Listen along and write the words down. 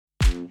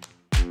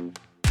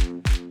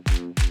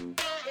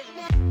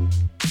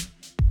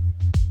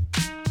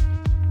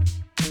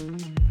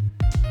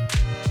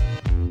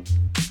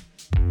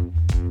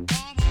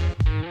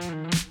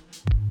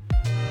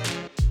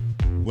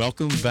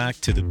Welcome back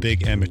to the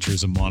Big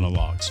Amateurs of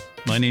Monologues.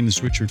 My name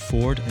is Richard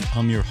Ford, and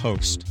I'm your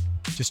host.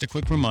 Just a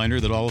quick reminder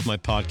that all of my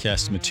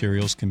podcast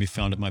materials can be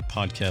found at my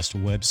podcast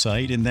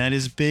website, and that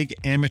is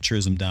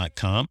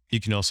bigamateurism.com. You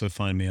can also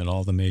find me on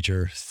all the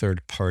major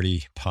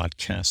third-party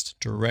podcast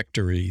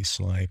directories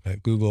like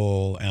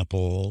Google,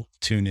 Apple,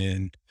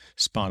 TuneIn,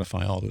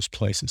 Spotify, all those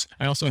places.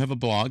 I also have a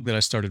blog that I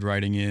started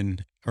writing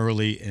in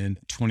early in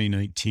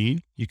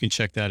 2019. You can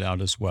check that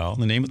out as well.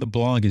 The name of the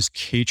blog is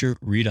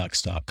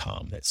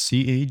cagerredux.com. That's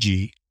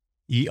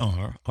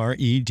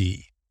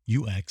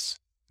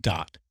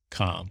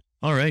CAGEREDUX.com.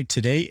 All right,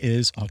 today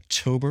is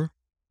October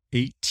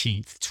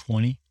 18th,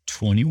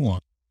 2021,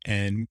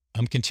 and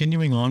I'm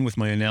continuing on with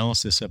my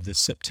analysis of the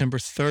September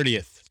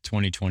 30th,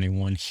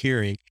 2021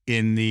 hearing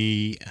in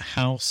the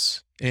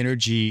House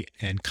Energy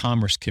and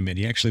Commerce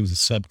Committee. Actually, it was a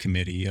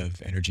subcommittee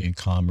of Energy and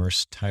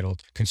Commerce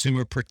titled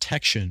Consumer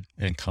Protection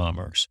and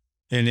Commerce.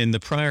 And in the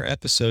prior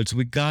episodes,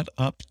 we got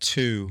up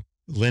to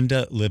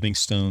Linda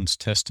Livingstone's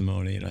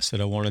testimony, and I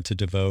said I wanted to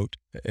devote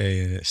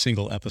a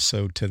single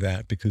episode to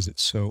that because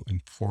it's so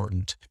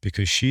important,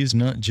 because she's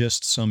not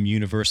just some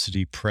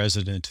university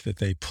president that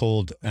they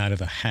pulled out of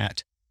a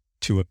hat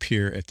to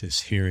appear at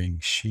this hearing.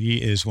 She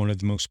is one of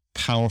the most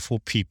powerful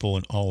people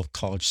in all of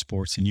college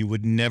sports, and you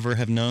would never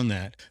have known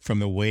that from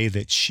the way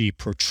that she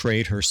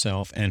portrayed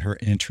herself and her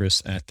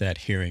interests at that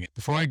hearing.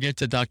 Before I get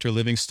to Dr.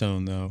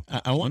 Livingstone, though,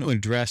 I want to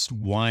address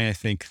why I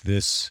think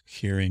this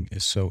hearing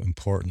is so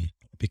important,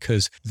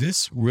 because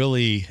this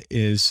really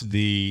is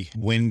the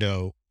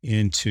window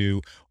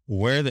into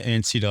where the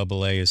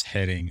NCAA is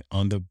heading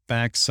on the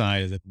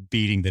backside of the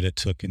beating that it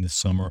took in the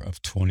summer of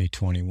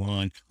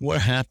 2021.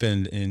 What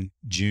happened in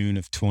June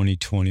of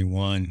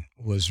 2021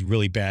 was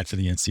really bad for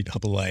the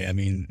NCAA. I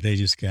mean, they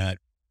just got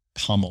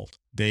pummeled.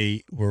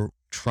 They were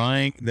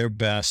trying their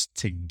best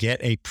to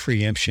get a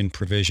preemption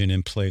provision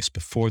in place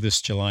before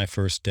this July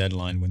 1st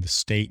deadline when the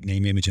state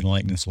name, image, and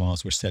likeness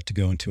laws were set to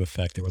go into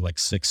effect. There were like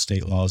 6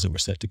 state laws that were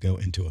set to go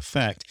into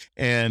effect.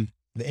 And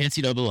the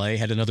NCAA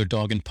had another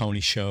dog and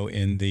pony show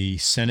in the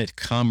Senate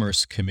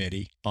Commerce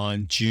Committee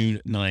on June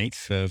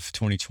 9th of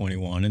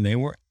 2021, and they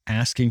were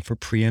asking for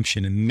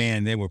preemption, and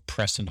man, they were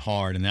pressing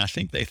hard, and I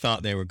think they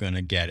thought they were going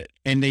to get it,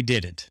 and they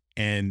didn't.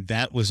 And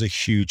that was a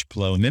huge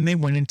blow. And then they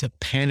went into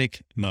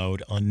panic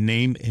mode on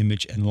name,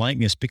 image, and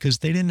likeness because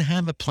they didn't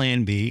have a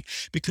plan B,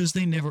 because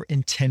they never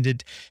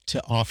intended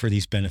to offer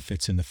these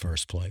benefits in the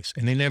first place.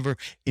 And they never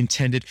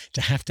intended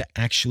to have to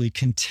actually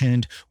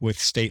contend with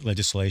state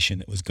legislation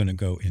that was going to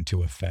go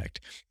into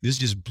effect. This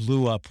just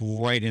blew up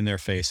right in their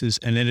faces.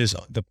 And it is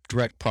the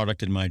direct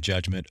product, in my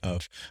judgment,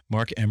 of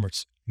Mark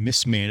Emmert's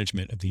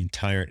mismanagement of the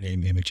entire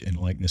name, image, and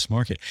likeness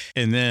market.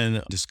 And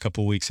then just a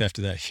couple of weeks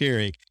after that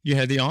hearing, you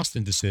had the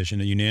Austin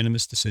decision, a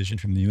unanimous decision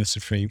from the U.S.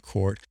 Supreme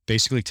Court,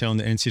 basically telling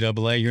the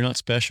NCAA, you're not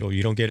special.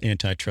 You don't get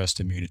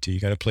antitrust immunity.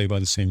 You got to play by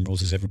the same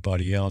rules as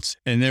everybody else.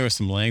 And there was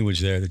some language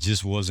there that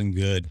just wasn't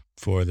good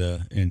for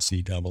the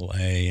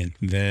NCAA. And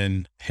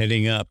then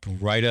heading up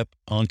right up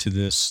onto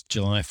this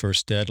July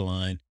 1st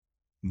deadline,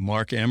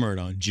 Mark Emmert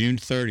on June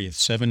 30th,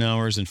 7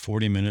 hours and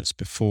 40 minutes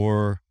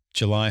before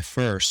July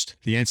 1st,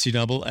 the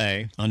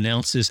NCAA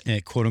announces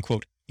a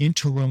quote-unquote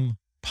interim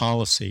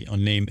policy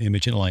on name,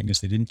 image, and likeness.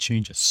 They didn't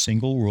change a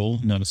single rule,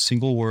 not a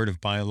single word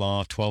of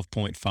bylaw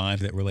 12.5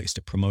 that relates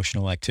to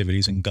promotional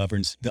activities and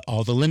governs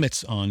all the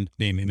limits on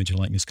name, image, and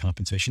likeness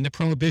compensation, the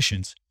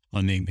prohibitions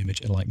on name,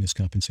 image, and likeness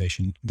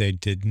compensation. They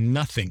did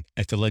nothing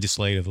at the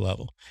legislative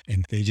level,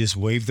 and they just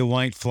waved the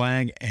white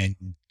flag and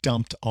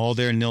dumped all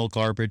their nil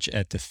garbage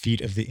at the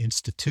feet of the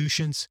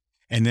institutions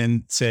and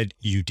then said,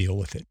 you deal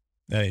with it.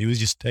 It was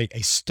just a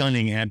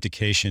stunning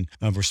abdication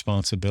of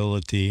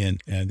responsibility,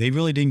 and they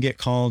really didn't get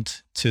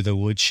called to the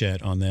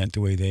woodshed on that the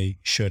way they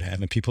should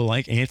have. And people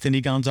like Anthony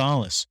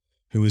Gonzalez,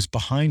 who was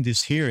behind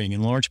this hearing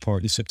in large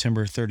part, the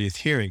September 30th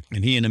hearing,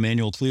 and he and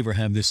Emmanuel Cleaver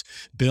have this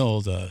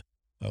bill, the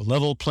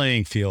Level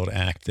Playing Field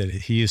Act, that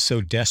he is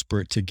so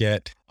desperate to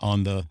get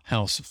on the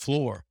House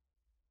floor.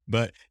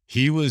 But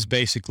he was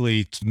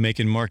basically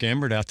making Mark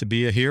Emmert out to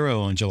be a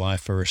hero on July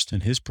 1st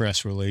in his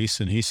press release.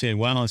 And he said,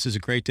 wow, this is a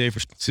great day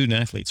for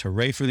student athletes.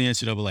 Hooray for the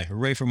NCAA.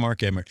 Hooray for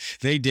Mark Emmert.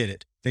 They did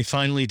it. They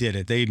finally did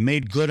it. They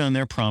made good on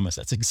their promise.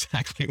 That's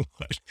exactly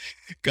what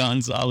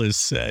Gonzalez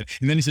said.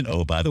 And then he said,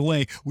 oh, by the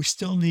way, we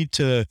still need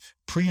to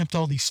preempt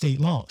all these state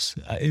laws.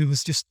 It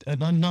was just a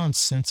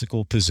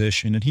nonsensical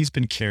position. And he's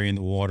been carrying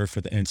the water for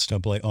the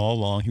NCAA all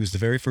along. He was the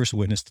very first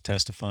witness to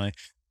testify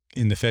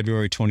in the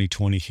February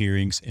 2020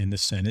 hearings in the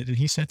Senate, and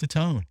he set the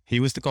tone. He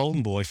was the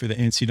golden boy for the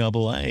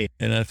NCAA.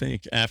 And I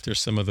think after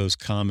some of those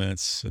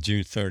comments,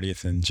 June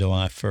 30th and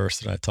July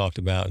 1st that I talked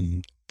about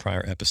in a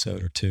prior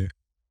episode or two,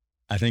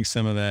 I think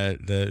some of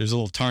that, there's a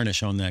little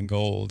tarnish on that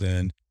gold.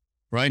 And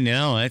right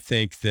now, I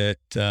think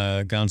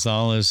that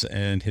Gonzalez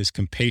and his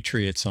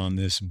compatriots on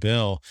this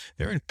bill,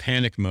 they're in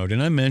panic mode.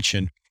 And I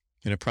mentioned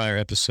in a prior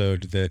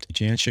episode that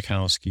Jan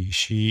Schakowsky,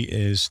 she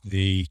is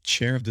the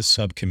chair of the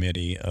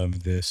subcommittee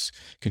of this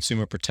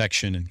Consumer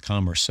Protection and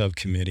Commerce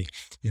Subcommittee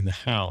in the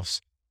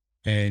House.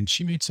 And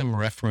she made some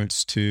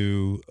reference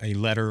to a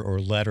letter or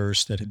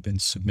letters that had been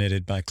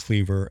submitted by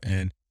Cleaver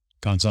and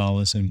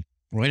Gonzalez. And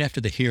right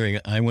after the hearing,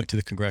 I went to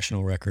the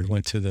Congressional record,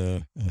 went to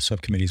the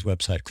subcommittee's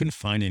website, couldn't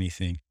find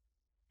anything.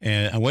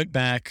 And I went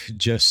back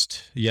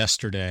just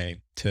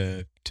yesterday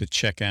to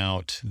check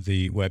out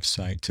the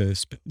website to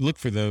look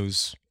for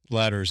those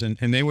letters, and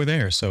they were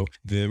there. So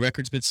the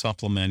record's been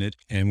supplemented,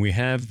 and we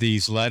have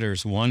these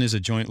letters. One is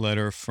a joint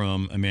letter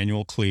from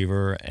Emmanuel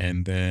Cleaver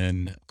and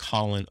then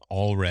Colin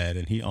Allred,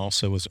 and he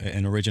also was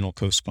an original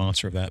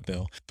co-sponsor of that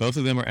bill. Both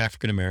of them are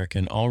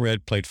African-American.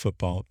 Allred played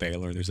football at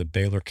Baylor. There's a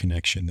Baylor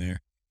connection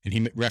there, and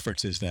he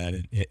references that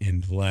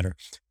in the letter.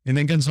 And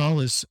then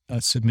Gonzalez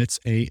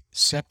submits a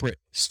separate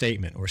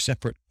statement or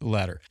separate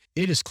letter.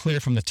 It is clear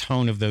from the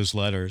tone of those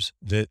letters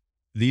that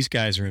these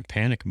guys are in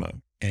panic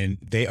mode, and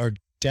they are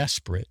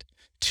desperate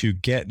to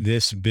get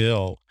this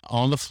bill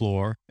on the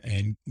floor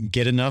and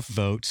get enough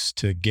votes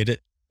to get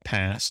it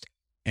passed.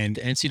 And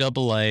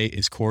NCAA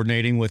is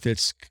coordinating with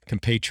its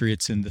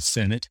compatriots in the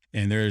Senate,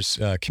 and there's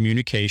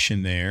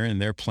communication there,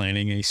 and they're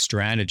planning a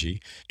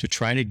strategy to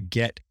try to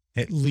get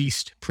at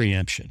least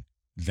preemption.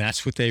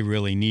 That's what they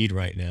really need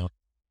right now.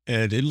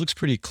 And it looks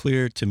pretty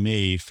clear to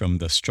me from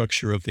the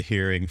structure of the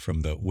hearing,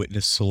 from the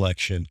witness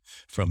selection,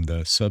 from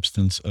the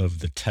substance of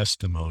the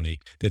testimony,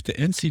 that the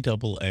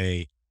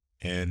NCAA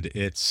and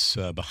its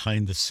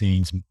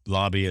behind-the-scenes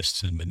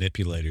lobbyists and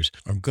manipulators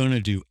are going to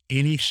do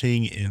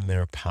anything in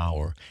their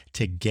power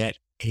to get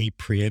a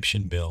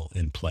preemption bill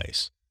in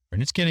place.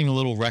 And it's getting a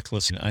little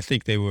reckless. And I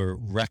think they were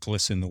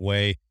reckless in the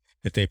way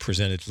that they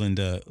presented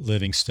Linda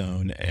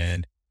Livingstone,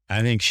 and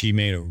I think she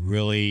made a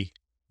really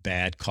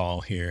bad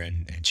call here,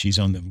 and she's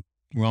on the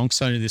wrong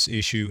side of this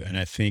issue. And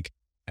I think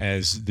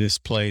as this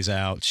plays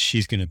out,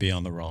 she's going to be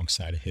on the wrong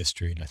side of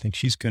history. And I think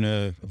she's going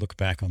to look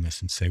back on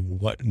this and say,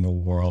 what in the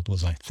world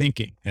was I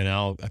thinking? And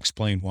I'll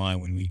explain why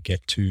when we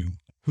get to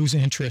whose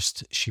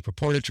interest she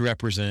purported to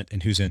represent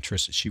and whose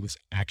interest she was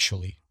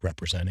actually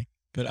representing.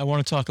 But I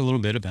want to talk a little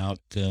bit about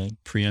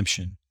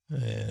preemption.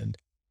 And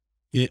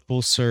it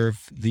will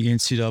serve the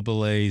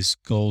NCAA's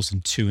goals in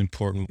two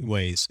important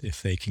ways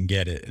if they can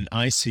get it. And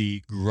I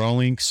see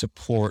growing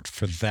support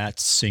for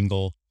that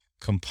single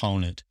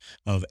component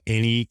of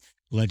any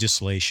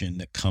legislation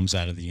that comes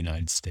out of the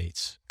United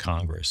States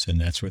Congress. And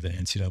that's where the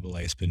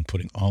NCAA has been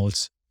putting all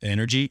its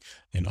energy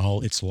and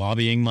all its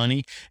lobbying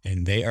money,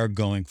 and they are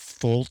going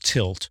full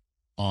tilt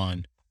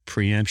on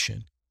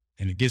preemption.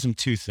 And it gives them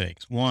two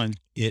things. One,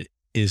 it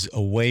is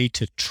a way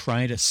to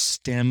try to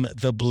stem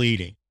the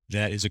bleeding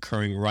that is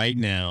occurring right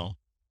now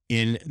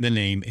in the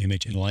name,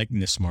 image, and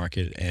likeness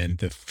market and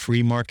the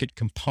free market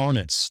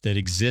components that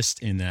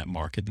exist in that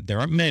market. There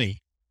aren't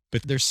many,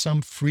 but there's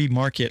some free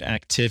market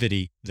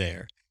activity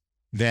there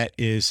that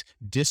is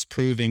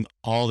disproving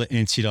all the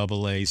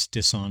NCAA's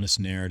dishonest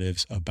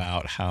narratives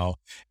about how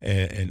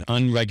an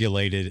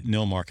unregulated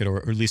nil market, or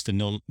at least a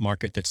nil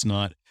market that's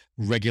not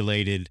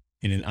regulated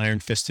in an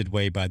iron-fisted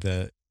way by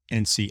the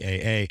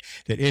NCAA,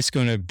 that it's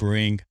going to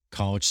bring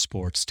college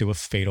sports to a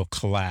fatal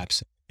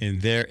collapse.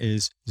 And there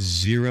is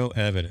zero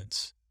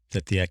evidence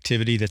that the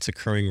activity that's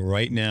occurring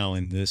right now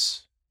in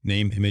this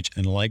name, image,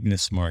 and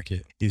likeness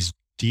market is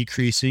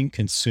decreasing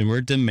consumer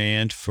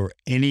demand for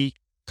any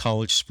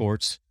college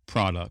sports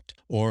product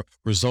or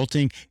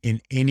resulting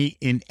in any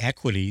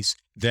inequities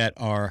that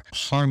are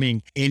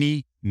harming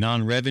any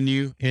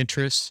non-revenue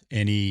interests,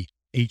 any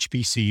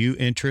HBCU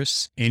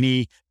interests,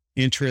 any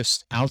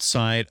interests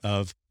outside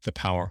of the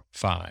Power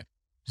Five.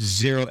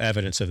 Zero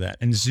evidence of that,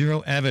 and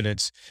zero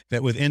evidence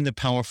that within the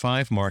Power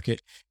Five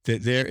market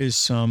that there is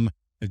some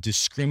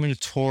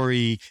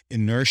discriminatory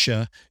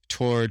inertia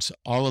towards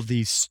all of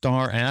these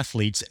star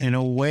athletes and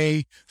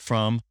away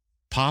from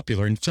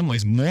popular, in some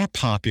ways more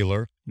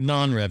popular,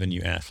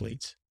 non-revenue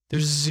athletes.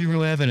 There's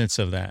zero evidence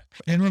of that.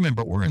 And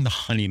remember, we're in the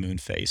honeymoon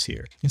phase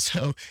here. And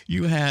so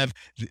you have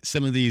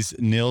some of these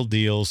nil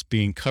deals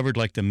being covered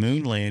like the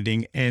moon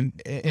landing, and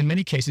in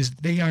many cases,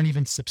 they aren't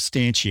even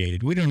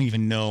substantiated. We don't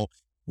even know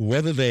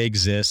whether they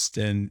exist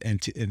and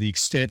to the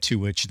extent to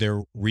which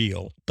they're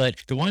real.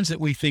 But the ones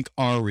that we think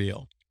are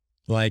real,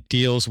 like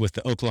deals with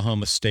the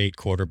Oklahoma State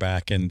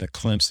quarterback and the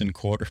Clemson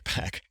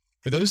quarterback,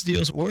 those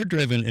deals were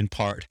driven in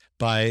part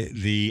by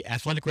the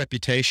athletic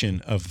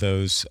reputation of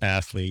those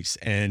athletes,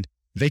 and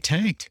they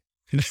tanked.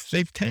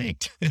 They've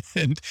tanked.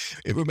 And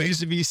it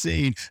remains to be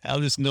seen how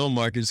this nil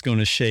market is going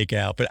to shake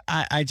out. But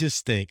I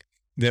just think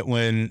that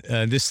when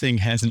this thing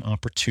has an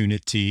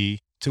opportunity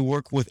to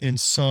work within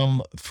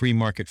some free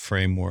market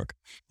framework,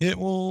 it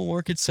will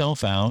work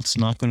itself out. It's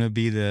not going to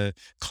be the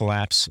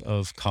collapse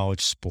of college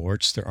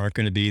sports. There aren't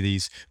going to be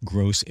these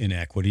gross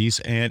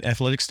inequities, and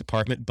athletics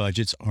department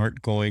budgets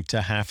aren't going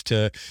to have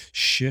to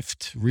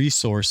shift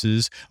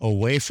resources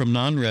away from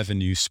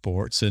non-revenue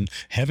sports. And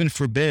heaven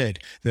forbid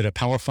that a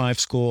Power Five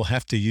school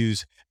have to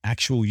use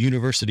actual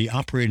university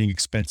operating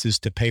expenses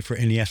to pay for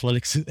any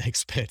athletics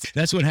expense.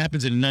 That's what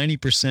happens in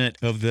 90%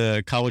 of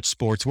the college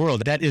sports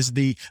world. That is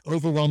the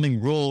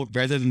overwhelming rule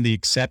rather than the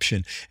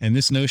exception. And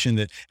this notion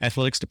that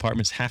athletics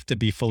departments have to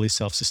be fully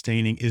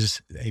self-sustaining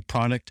is a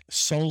product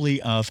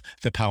solely of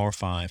the Power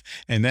Five.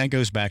 And that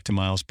goes back to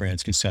Miles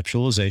Brand's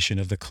conceptualization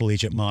of the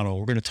collegiate model.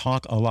 We're going to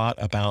talk a lot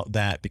about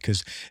that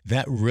because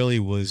that really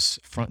was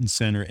front and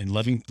center in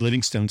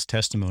Livingstone's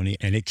testimony.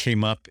 And it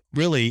came up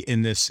really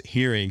in this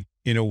hearing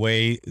in a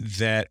way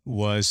that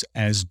was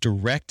as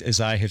direct as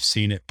I have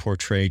seen it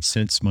portrayed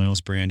since Miles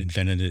Brand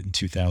invented it in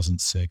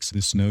 2006.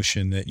 This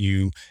notion that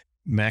you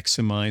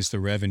maximize the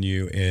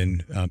revenue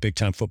in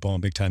big-time football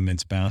and big-time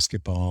men's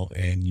basketball,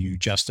 and you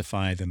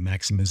justify the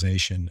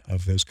maximization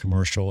of those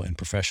commercial and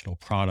professional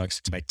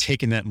products by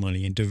taking that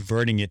money and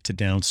diverting it to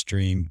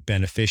downstream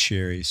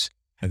beneficiaries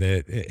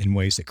that in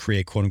ways that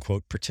create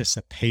quote-unquote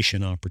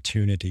participation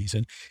opportunities.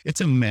 And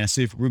it's a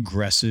massive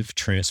regressive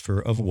transfer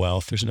of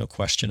wealth. There's no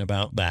question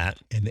about that.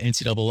 And the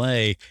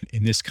NCAA,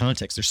 in this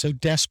context, they're so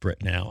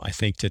desperate now, I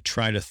think, to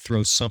try to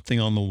throw something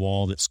on the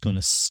wall that's going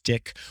to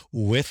stick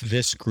with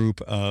this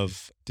group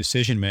of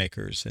decision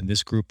makers and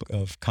this group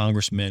of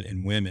congressmen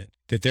and women,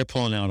 that they're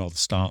pulling out all the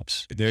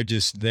stops.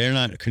 They're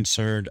not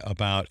concerned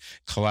about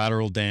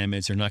collateral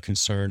damage. They're not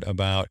concerned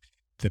about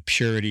the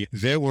purity.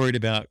 They're worried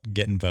about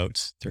getting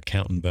votes. They're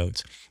counting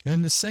votes.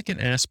 And the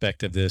second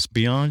aspect of this,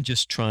 beyond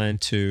just trying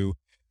to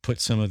put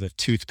some of the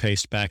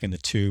toothpaste back in the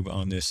tube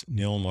on this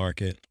nil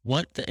market,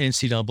 what the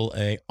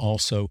NCAA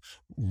also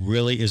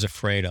really is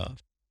afraid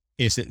of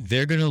is that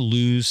they're going to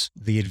lose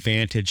the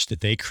advantage that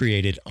they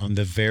created on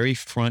the very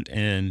front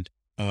end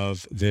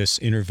of this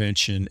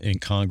intervention in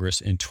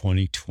Congress in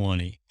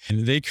 2020.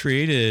 And they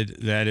created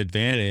that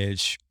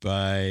advantage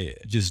by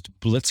just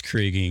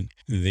blitzkrieging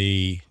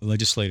the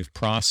legislative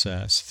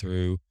process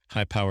through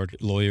high-powered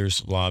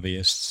lawyers,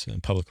 lobbyists,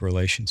 and public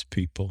relations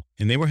people.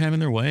 And they were having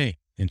their way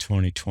in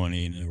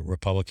 2020 in a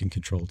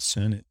Republican-controlled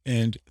Senate.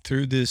 And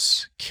through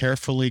this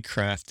carefully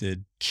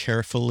crafted,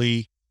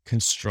 carefully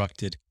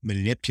constructed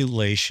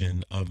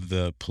manipulation of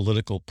the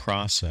political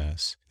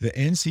process, the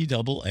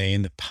NCAA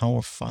and the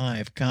Power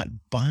Five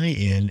got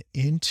buy-in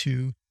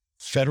into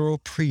federal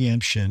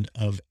preemption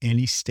of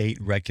any state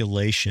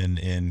regulation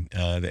in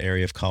the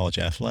area of college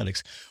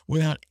athletics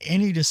without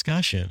any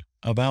discussion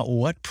about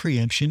what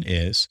preemption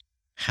is,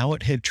 how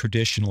it had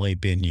traditionally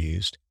been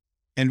used,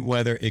 and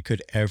whether it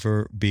could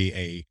ever be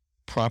a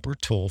proper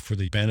tool for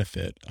the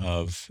benefit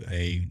of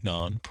a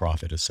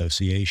nonprofit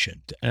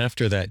association.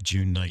 After that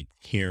June 9th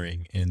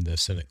hearing in the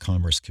Senate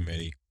Commerce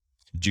Committee,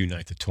 June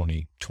 9th of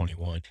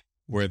 2021,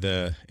 where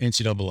the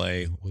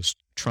NCAA was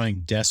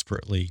trying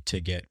desperately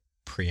to get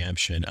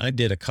preemption, I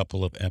did a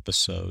couple of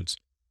episodes.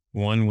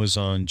 One was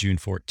on June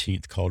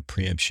 14th called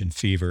Preemption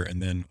Fever,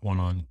 and then one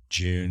on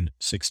June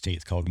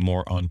 16th called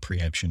More on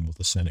Preemption, Will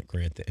the Senate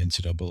Grant the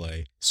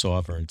NCAA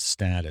sovereign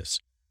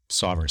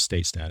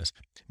state status.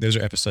 Those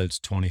are episodes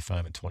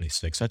 25 and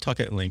 26. I talk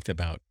at length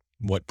about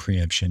what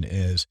preemption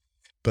is,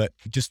 but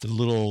just a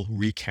little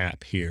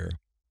recap here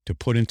to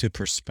put into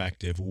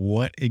perspective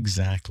what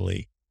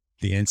exactly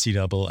the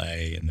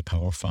NCAA and the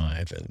Power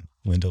Five and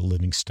Linda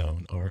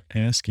Livingstone are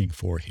asking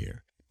for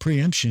here.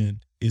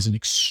 Preemption is an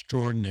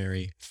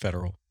extraordinary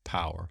federal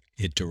power.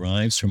 It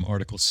derives from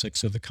Article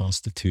 6 of the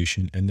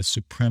Constitution and the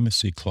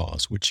Supremacy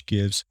Clause, which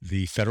gives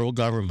the federal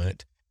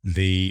government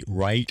the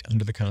right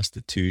under the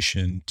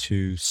Constitution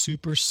to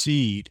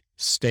supersede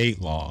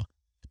state law,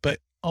 but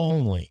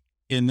only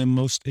in the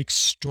most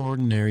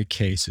extraordinary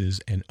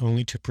cases and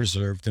only to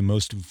preserve the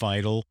most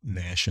vital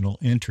national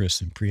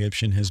interests. And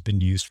preemption has been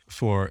used,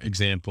 for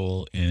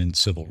example, in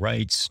civil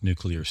rights,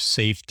 nuclear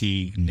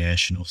safety,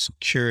 national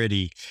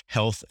security,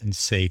 health and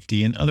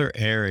safety, and other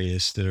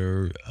areas that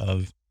are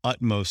of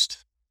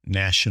utmost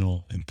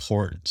national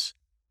importance.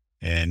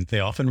 And they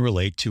often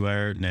relate to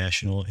our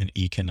national and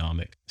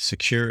economic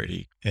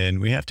security. And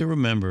we have to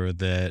remember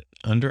that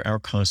under our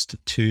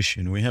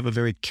Constitution, we have a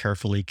very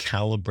carefully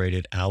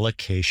calibrated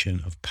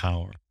allocation of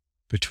power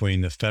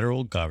between the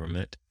federal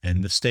government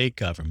and the state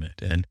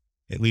government. And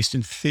at least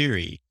in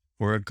theory,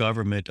 we're a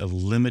government of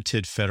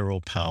limited federal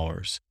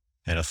powers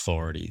and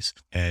authorities.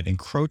 And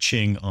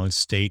encroaching on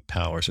state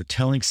powers or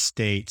telling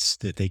states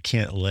that they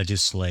can't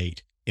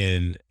legislate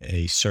in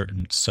a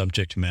certain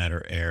subject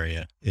matter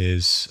area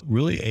is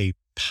really a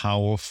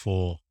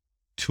powerful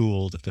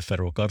tool that the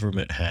federal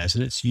government has,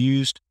 and it's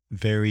used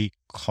very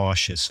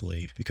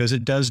cautiously because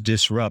it does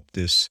disrupt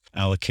this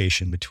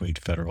allocation between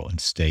federal and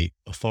state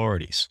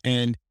authorities.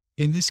 And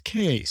in this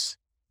case,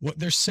 what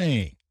they're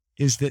saying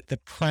is that the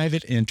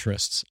private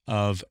interests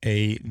of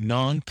a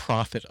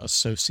nonprofit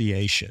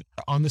association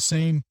are on the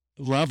same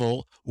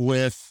level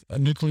with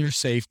nuclear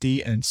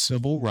safety and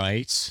civil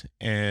rights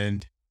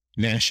and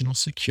national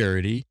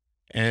security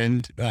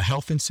and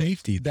health and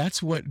safety.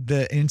 That's what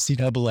the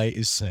NCAA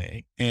is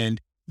saying. And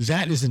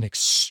that is an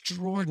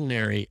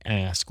extraordinary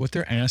ask, what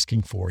they're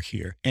asking for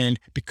here. And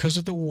because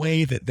of the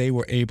way that they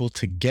were able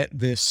to get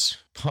this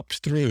pumped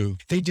through,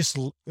 they just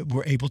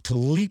were able to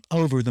leap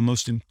over the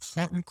most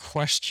important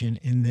question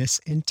in this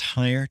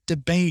entire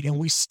debate. And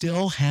we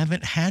still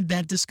haven't had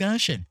that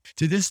discussion.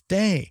 To this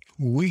day,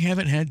 we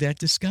haven't had that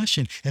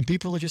discussion. And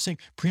people are just saying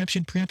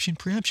preemption, preemption,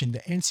 preemption. The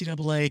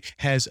NCAA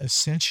has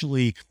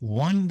essentially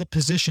won the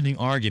positioning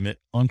argument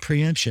on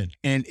preemption.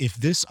 And if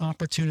this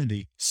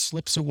opportunity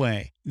slips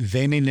away,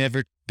 they may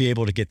never be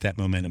able to get that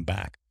momentum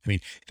back. I mean,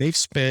 they've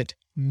spent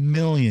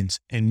millions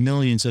and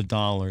millions of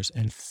dollars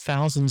and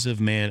thousands of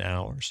man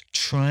hours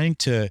trying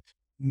to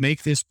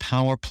make this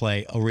power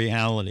play a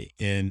reality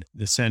in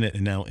the Senate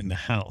and now in the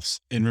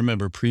House. And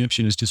remember,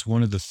 preemption is just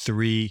one of the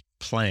three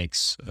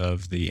planks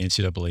of the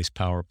NCAA's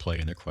power play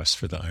in their quest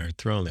for the Iron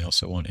Throne. They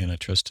also want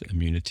antitrust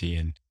immunity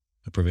and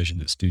a provision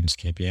that students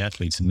can't be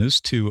athletes. And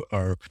those two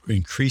are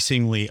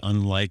increasingly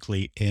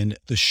unlikely in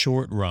the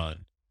short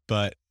run.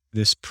 But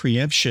this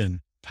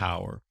preemption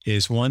power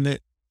is one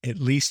that at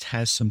least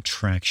has some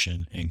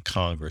traction in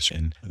Congress.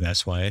 And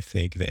that's why I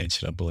think the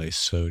NCAA is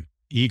so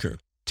eager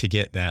to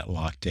get that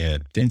locked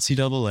in. The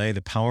NCAA,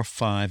 the Power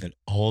Five, and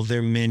all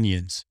their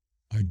minions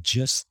are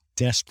just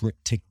desperate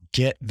to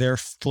get their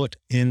foot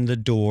in the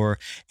door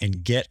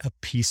and get a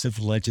piece of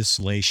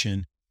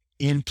legislation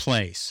in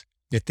place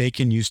that they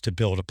can use to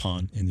build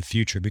upon in the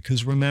future.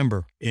 Because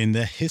remember, in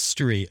the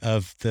history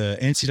of the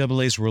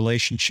NCAA's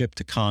relationship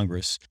to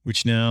Congress,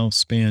 which now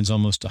spans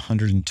almost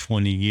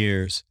 120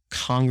 years,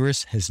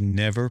 Congress has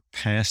never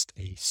passed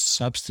a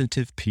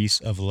substantive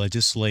piece of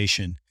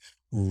legislation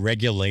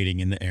regulating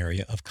in the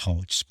area of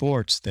college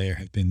sports. There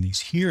have been these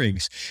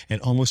hearings,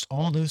 and almost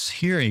all those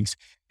hearings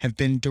have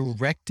been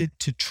directed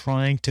to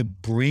trying to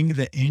bring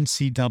the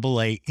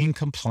NCAA in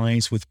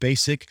compliance with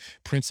basic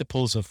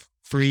principles of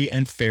free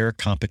and fair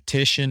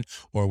competition,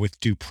 or with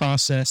due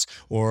process,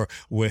 or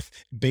with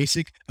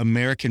basic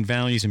American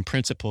values and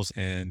principles.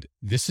 And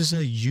this is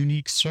a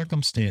unique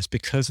circumstance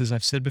because, as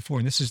I've said before,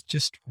 and this is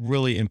just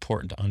really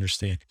important to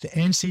understand, the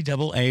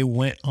NCAA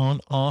went on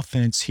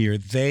offense here.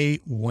 They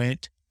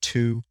went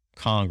to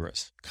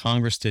Congress.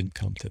 Congress didn't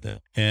come to them.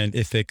 And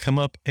if they come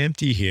up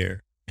empty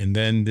here, and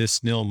then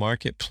this nil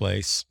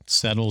marketplace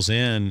settles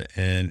in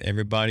and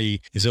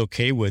everybody is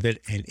okay with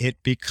it, and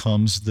it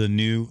becomes the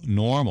new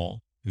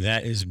normal,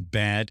 that is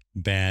bad,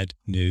 bad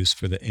news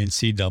for the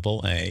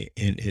NCAA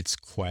in its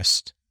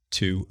quest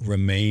to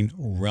remain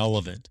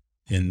relevant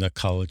in the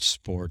college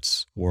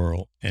sports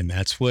world. And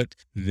that's what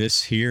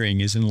this hearing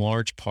is in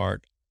large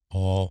part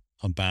all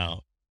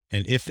about.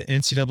 And if the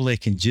NCAA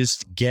can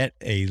just get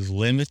a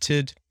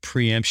limited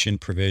preemption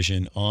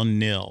provision on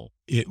nil,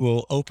 it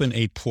will open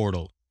a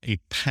portal, a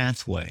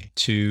pathway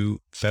to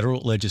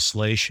federal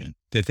legislation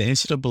that the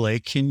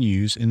NCAA can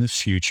use in the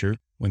future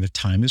when the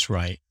time is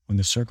right, when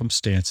the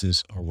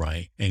circumstances are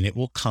right, and it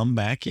will come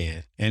back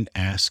in and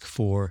ask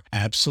for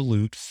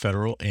absolute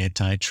federal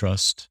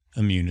antitrust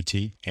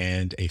immunity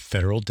and a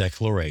federal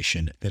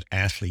declaration that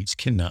athletes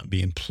cannot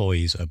be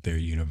employees of their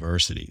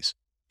universities.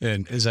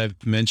 And as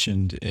I've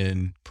mentioned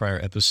in prior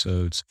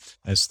episodes,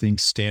 as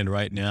things stand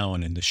right now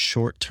and in the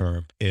short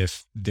term,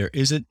 if there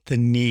isn't the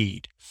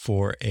need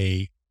for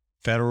a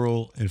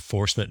federal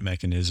enforcement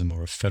mechanism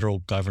or a federal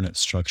governance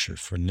structure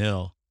for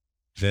nil,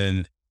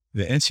 then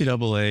the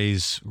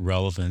NCAA's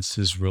relevance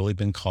has really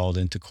been called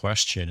into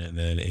question, and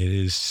that it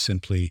is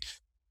simply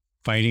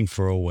fighting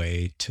for a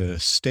way to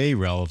stay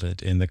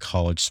relevant in the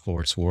college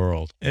sports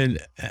world. And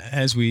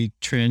as we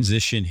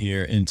transition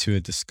here into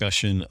a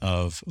discussion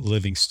of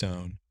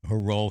Livingstone, her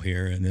role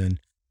here, and then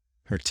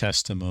her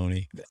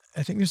testimony,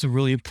 I think there's a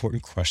really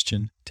important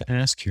question to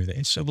ask here. The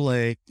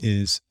NCAA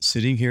is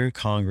sitting here in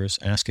Congress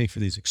asking for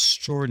these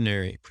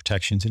extraordinary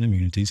protections and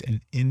immunities.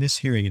 And in this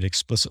hearing, it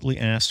explicitly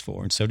asked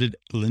for, and so did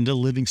Linda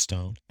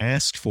Livingstone,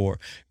 asked for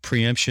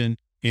preemption,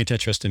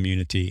 antitrust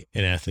immunity,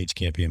 and athletes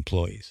can't be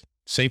employees.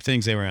 Same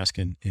things they were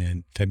asking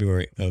in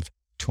February of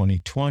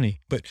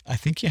 2020. But I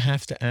think you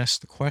have to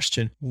ask the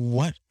question,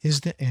 what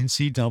is the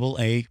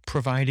NCAA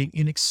providing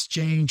in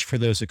exchange for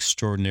those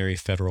extraordinary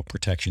federal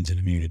protections and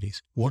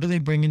immunities? What are they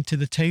bringing to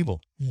the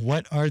table?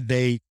 What are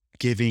they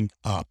giving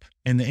up?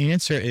 And the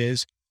answer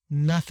is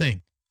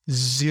nothing,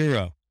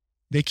 zero.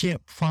 They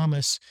can't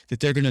promise that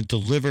they're going to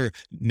deliver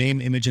name,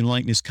 image, and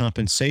likeness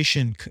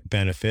compensation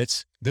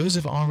benefits. Those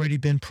have already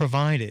been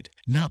provided,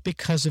 not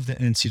because of the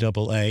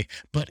NCAA,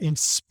 but in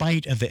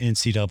spite of the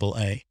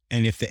NCAA.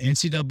 And if the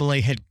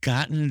NCAA had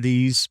gotten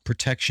these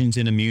protections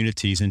and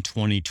immunities in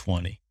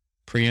 2020,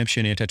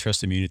 preemption,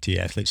 antitrust immunity,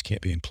 athletes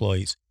can't be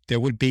employees, there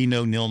would be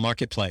no nil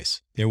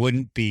marketplace. There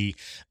wouldn't be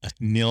a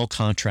nil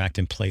contract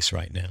in place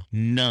right now.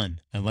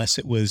 None, unless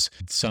it was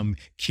some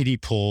kiddie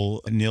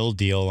pool nil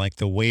deal like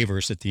the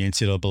waivers that the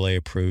NCAA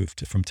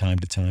approved from time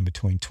to time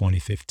between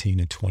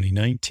 2015 and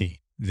 2019.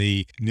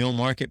 The nil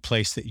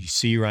marketplace that you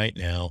see right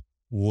now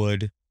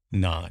would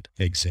not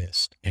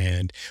exist.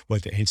 And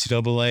what the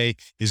NCAA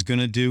is going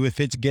to do if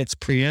it gets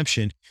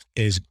preemption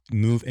is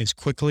move as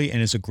quickly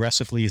and as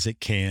aggressively as it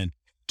can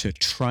to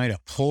try to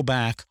pull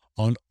back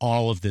on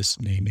all of this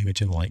name,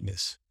 image, and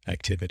likeness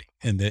activity.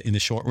 And in the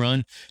short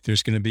run,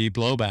 there's going to be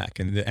blowback,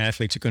 and the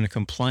athletes are going to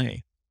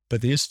complain. but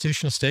the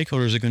institutional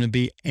stakeholders are going to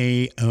be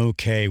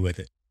A-OK with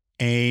it.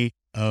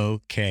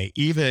 A-OK.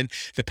 Even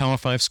the Power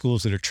 5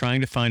 schools that are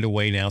trying to find a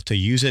way now to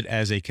use it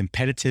as a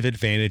competitive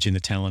advantage in the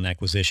talent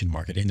acquisition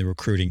market, in the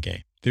recruiting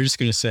game. They're just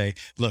going to say,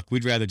 look,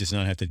 we'd rather just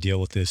not have to deal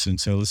with this. And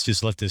so let's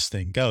just let this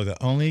thing go.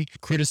 The only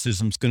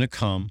criticism is going to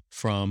come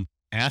from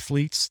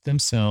athletes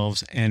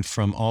themselves and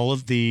from all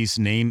of these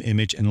name,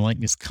 image, and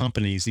likeness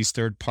companies, these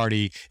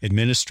third-party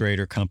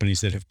administrator companies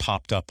that have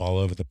popped up all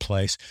over the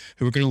place,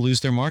 who are going to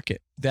lose their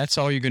market. That's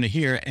all you're going to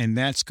hear, and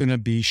that's going to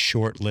be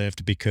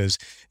short-lived because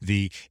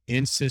the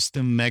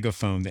in-system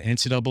megaphone, the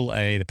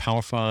NCAA, the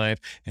Power 5,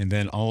 and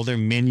then all their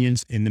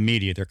minions in the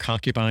media, their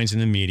concubines in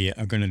the media,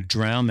 are going to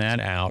drown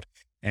that out.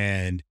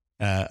 And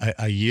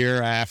a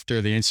year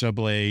after the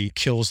NCAA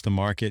kills the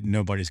market,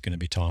 nobody's going to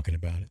be talking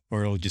about it,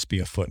 or it'll just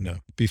be a footnote.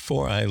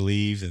 Before I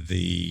leave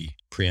the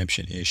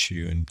preemption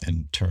issue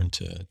and turn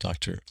to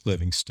Dr.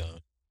 Livingstone,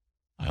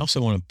 I also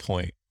want to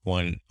point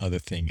one other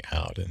thing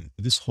out. And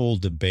this whole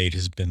debate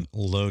has been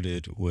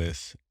loaded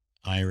with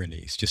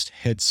ironies, just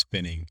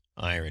head-spinning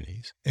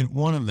ironies. And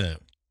one of them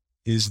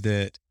is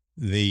that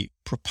the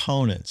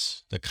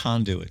proponents, the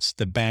conduits,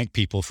 the bag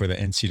people for the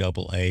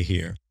NCAA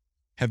here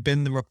have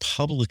been the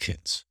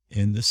Republicans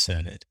in the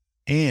Senate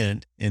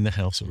and in the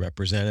House of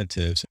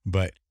Representatives.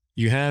 But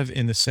you have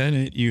in the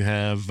Senate, you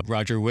have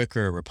Roger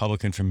Wicker,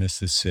 Republican from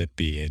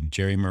Mississippi, and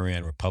Jerry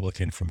Moran,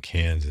 Republican from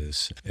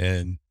Kansas,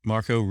 and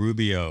Marco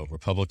Rubio,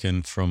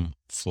 Republican from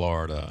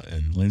Florida,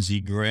 and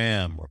Lindsey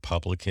Graham,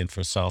 Republican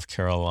from South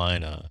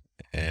Carolina,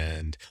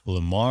 and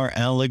Lamar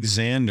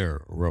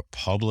Alexander,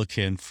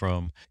 Republican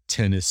from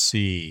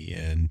Tennessee,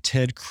 and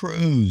Ted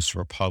Cruz,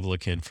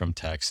 Republican from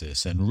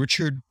Texas, and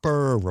Richard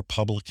Burr,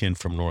 Republican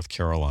from North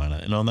Carolina.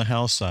 And on the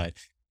House side,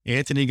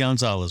 Anthony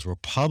Gonzalez,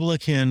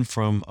 Republican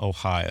from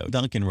Ohio,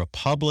 Duncan,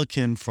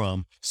 Republican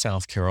from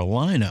South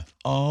Carolina,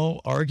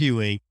 all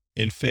arguing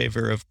in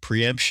favor of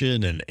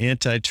preemption and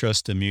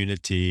antitrust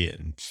immunity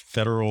and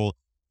federal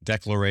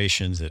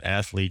declarations that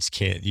athletes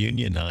can't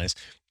unionize.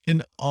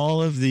 And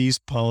all of these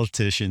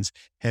politicians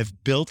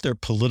have built their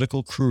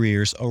political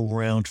careers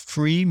around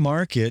free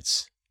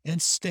markets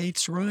and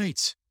states'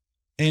 rights.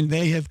 And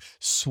they have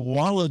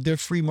swallowed their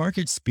free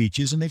market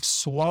speeches, and they've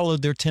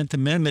swallowed their 10th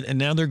Amendment. And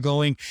now they're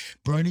going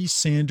Bernie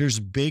Sanders'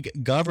 big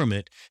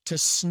government to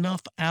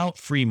snuff out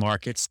free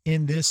markets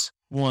in this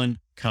one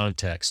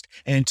context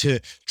and to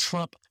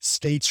trump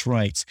states'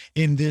 rights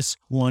in this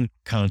one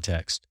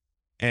context.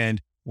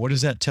 And what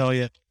does that tell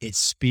you? It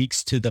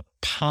speaks to the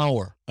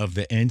power of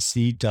the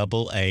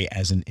NCAA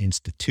as an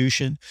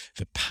institution,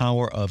 the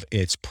power of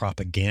its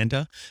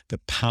propaganda, the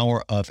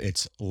power of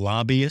its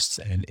lobbyists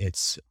and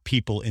its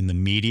people in the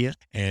media,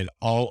 and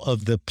all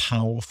of the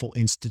powerful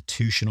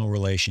institutional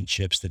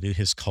relationships that it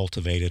has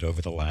cultivated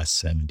over the last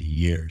 70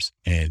 years.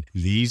 And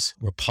these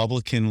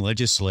Republican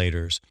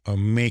legislators are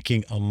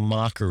making a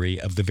mockery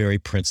of the very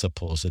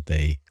principles that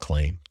they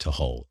claim to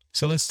hold.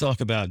 So let's talk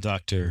about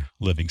Dr.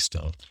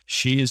 Livingstone.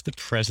 She is the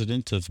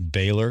president of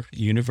Baylor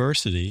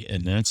University,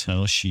 and that's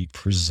how she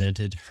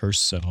presented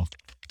herself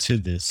to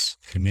this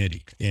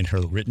committee in her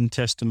written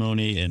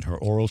testimony, in her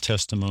oral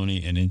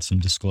testimony, and in some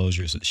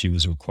disclosures that she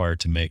was required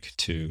to make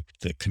to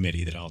the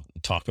committee that I'll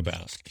talk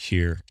about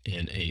here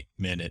in a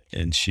minute.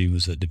 And she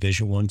was a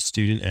Division I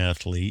student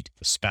athlete,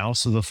 the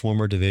spouse of a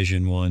former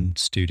Division I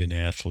student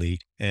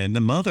athlete, and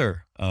the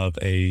mother of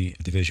a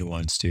Division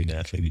I student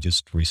athlete who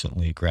just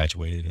recently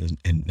graduated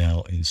and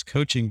now is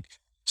coaching.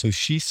 So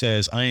she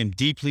says, I am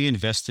deeply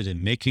invested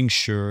in making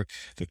sure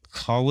the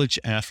college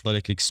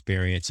athletic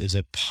experience is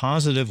a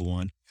positive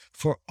one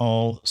for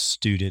all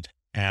student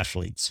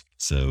athletes.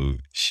 So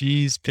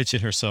she's pitching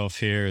herself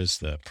here as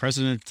the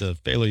president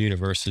of Baylor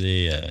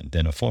University and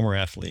then a former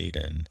athlete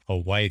and a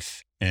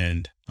wife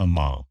and a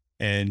mom.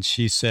 And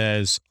she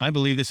says, I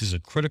believe this is a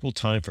critical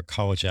time for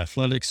college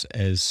athletics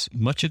as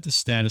much of the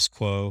status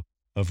quo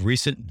of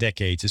recent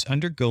decades is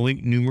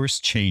undergoing numerous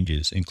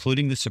changes,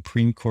 including the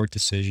Supreme Court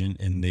decision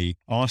in the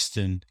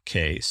Austin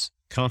case,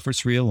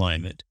 conference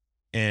realignment,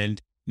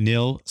 and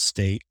nil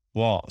state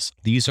laws.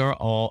 These are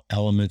all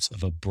elements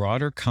of a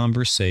broader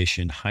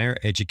conversation higher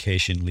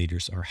education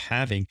leaders are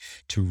having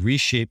to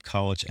reshape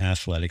college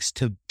athletics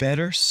to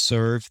better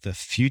serve the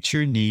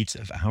future needs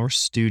of our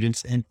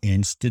students and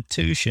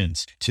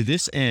institutions. To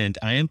this end,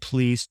 I am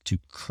pleased to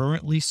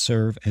currently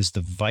serve as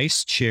the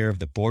vice chair of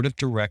the board of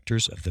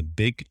directors of the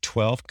Big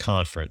XII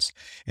Conference,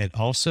 and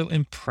also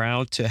am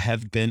proud to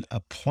have been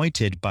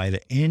appointed by the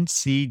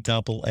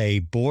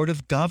NCAA Board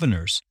of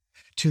Governors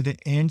to the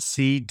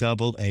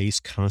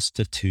NCAA's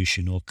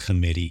Constitutional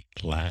Committee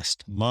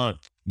last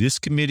month. This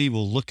committee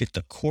will look at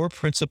the core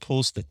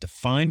principles that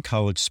define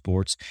college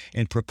sports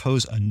and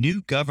propose a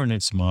new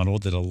governance model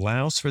that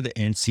allows for the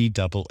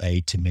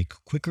NCAA to make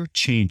quicker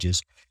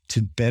changes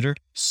to better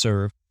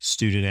serve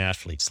student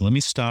athletes. Let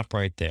me stop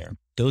right there.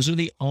 Those are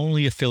the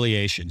only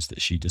affiliations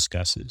that she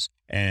discusses.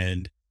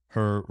 And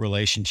her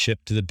relationship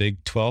to the Big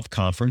XII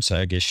Conference,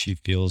 I guess she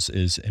feels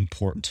is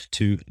important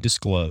to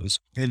disclose.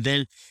 And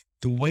then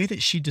the way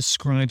that she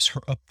describes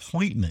her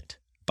appointment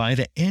by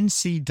the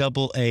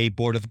NCAA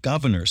Board of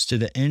Governors to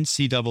the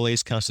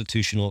NCAA's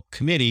Constitutional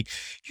Committee,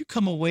 you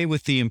come away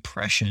with the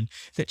impression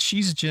that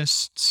she's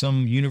just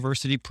some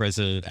university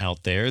president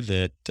out there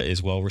that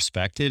is well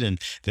respected, and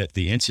that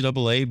the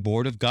NCAA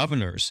Board of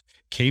Governors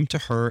came to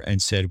her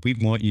and said, we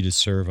want you to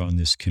serve on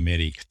this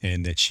committee,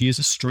 and that she is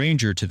a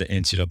stranger to the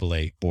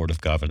NCAA Board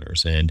of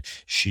Governors, and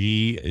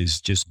she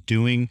is just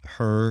doing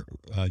her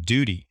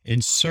duty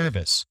in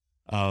service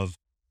of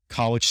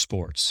college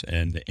sports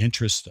and the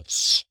interests of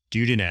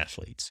student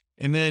athletes.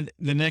 And then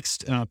the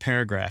next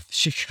paragraph,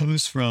 she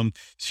pivots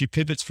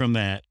from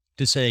that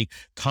to say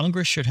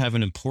Congress should have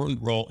an important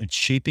role in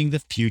shaping the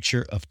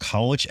future of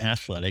college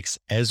athletics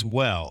as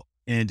well.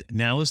 And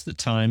now is the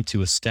time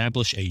to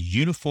establish a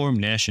uniform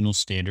national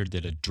standard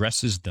that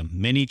addresses the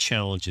many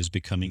challenges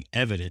becoming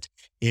evident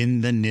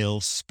in the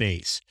nil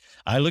space.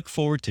 I look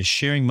forward to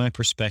sharing my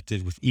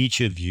perspective with each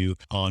of you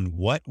on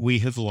what we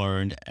have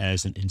learned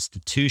as an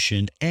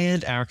institution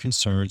and our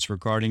concerns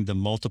regarding the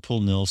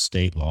multiple nil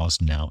state laws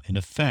now in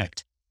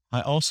effect.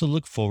 I also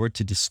look forward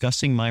to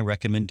discussing my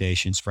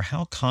recommendations for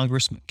how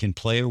Congress can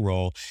play a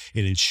role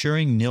in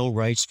ensuring nil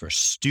rights for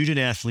student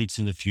athletes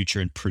in the future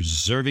and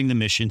preserving the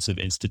missions of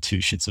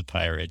institutions of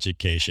higher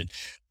education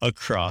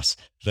across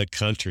the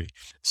country.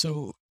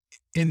 So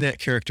in that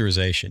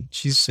characterization,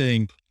 she's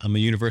saying, I'm a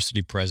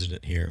university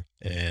president here,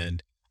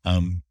 and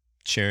I'm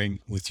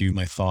sharing with you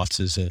my thoughts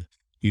as a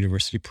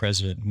university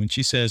president. When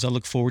she says, I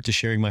look forward to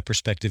sharing my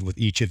perspective with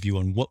each of you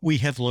on what we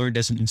have learned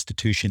as an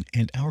institution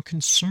and our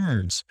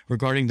concerns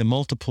regarding the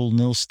multiple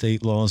nil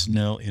state laws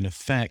now in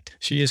effect,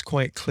 she is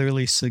quite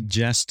clearly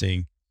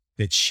suggesting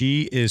that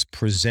she is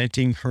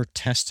presenting her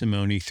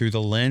testimony through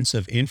the lens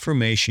of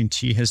information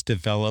she has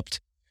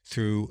developed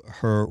through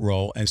her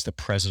role as the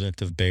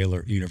president of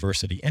Baylor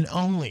University, and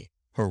only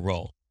her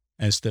role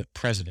as the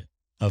president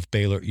of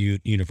Baylor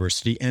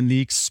University, and the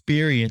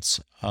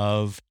experience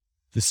of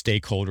the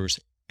stakeholders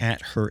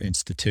at her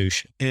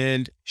institution.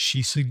 And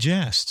she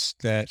suggests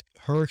that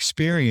her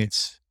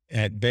experience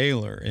at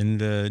Baylor in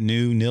the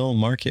new nil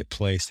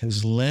marketplace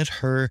has led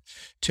her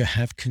to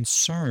have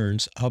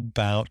concerns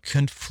about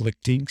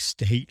conflicting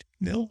state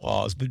nil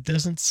laws, but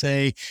doesn't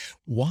say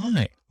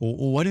why.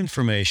 What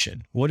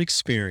information? What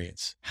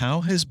experience?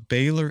 How has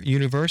Baylor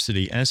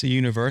University as a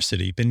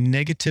university been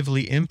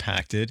negatively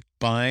impacted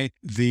by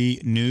the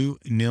new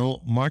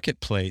nil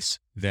marketplace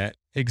that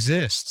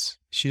exists?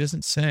 She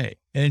doesn't say,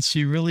 and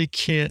she really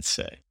can't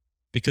say,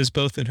 because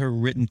both in her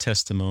written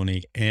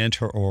testimony and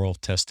her oral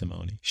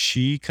testimony,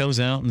 she comes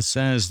out and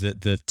says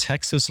that the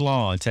Texas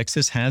law, and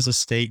Texas has a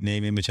state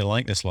name, image, and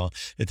likeness law,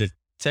 that the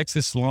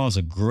Texas law is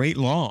a great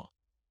law,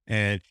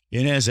 and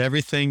it has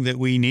everything that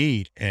we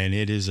need, and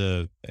it is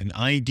an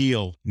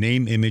ideal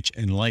name, image,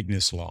 and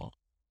likeness law,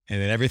 and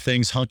that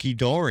everything's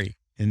hunky-dory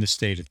in the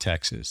state of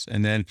Texas.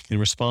 And then in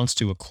response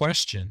to a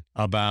question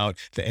about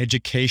the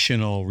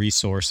educational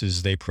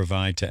resources they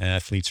provide to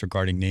athletes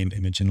regarding name,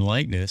 image, and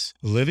likeness,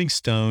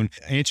 Livingstone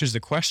answers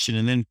the question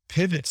and then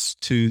pivots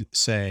to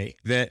say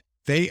that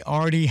they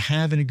already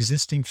have an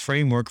existing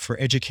framework for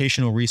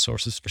educational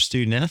resources for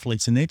student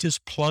athletes, and they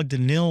just plugged a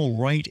nil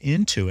right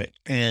into it.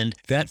 And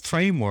that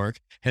framework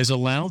has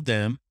allowed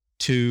them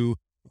to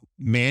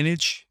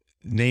manage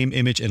name,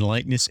 image, and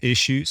likeness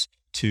issues,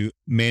 to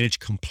manage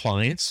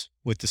compliance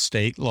with the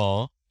state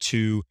law,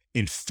 to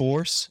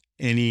enforce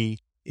any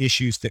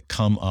issues that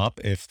come up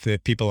if the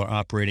people are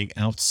operating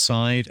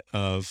outside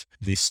of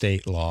the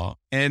state law,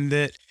 and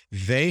that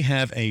they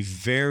have a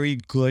very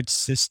good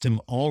system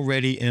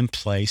already in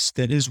place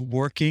that is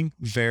working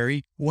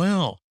very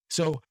well.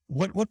 So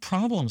what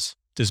problems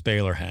does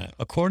Baylor have?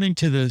 According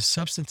to the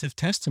substantive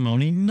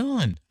testimony,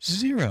 none,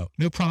 zero.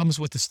 No problems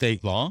with the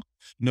state law.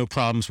 No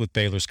problems with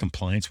Baylor's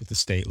compliance with the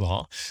state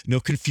law. No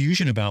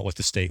confusion about what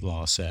the state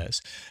law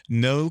says.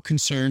 No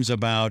concerns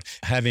about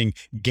having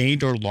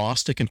gained or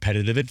lost a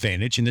competitive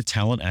advantage in the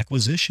talent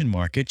acquisition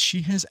market.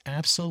 She has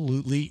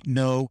absolutely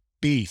no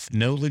beef,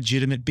 no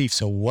legitimate beef.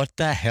 So what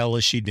the hell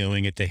is she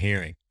doing at the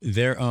hearing?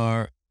 There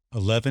are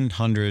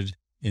 1,100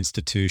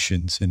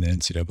 institutions in the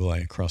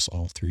NCAA across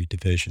all three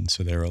divisions.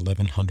 So there are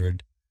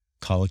 1,100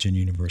 college and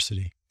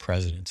university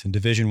presidents. In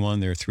Division I,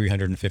 there are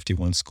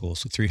 351 schools,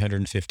 so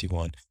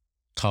 351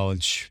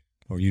 college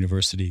or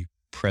university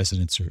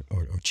presidents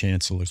or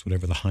chancellors,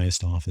 whatever the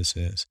highest office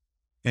is.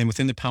 And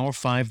within the Power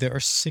Five, there are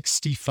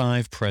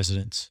 65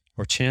 presidents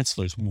or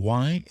chancellors.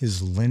 Why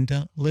is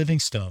Linda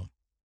Livingstone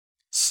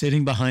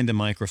sitting behind the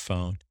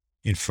microphone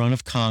in front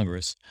of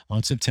Congress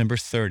on September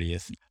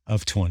 30th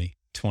of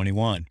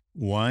 2021?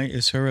 Why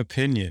is her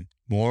opinion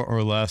more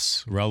or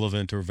less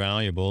relevant or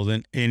valuable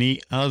than any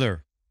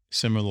other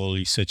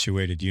similarly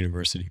situated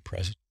university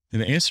president?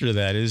 And the answer to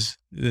that is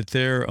that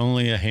there are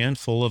only a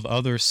handful of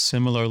other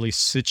similarly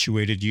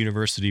situated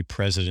university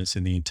presidents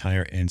in the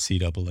entire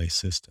NCAA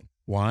system.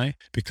 Why?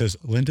 Because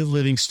Linda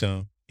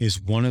Livingstone is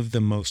one of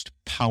the most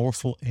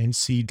powerful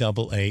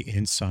NCAA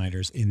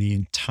insiders in the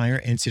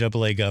entire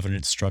NCAA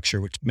governance structure,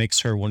 which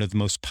makes her one of the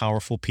most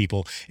powerful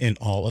people in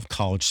all of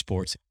college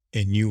sports.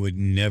 And you would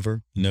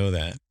never know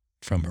that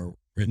from her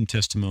written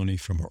testimony,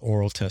 from her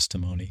oral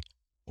testimony,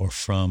 or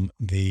from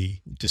the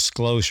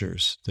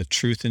disclosures, the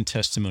truth and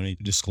testimony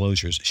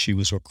disclosures she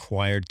was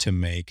required to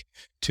make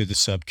to the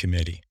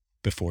subcommittee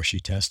before she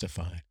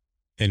testified.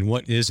 And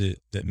what is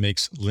it that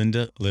makes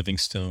Linda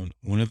Livingstone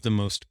one of the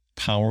most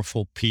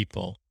powerful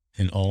people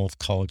in all of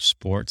college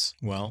sports?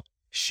 Well,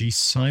 she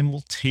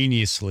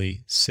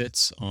simultaneously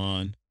sits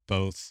on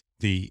both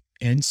the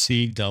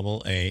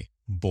NCAA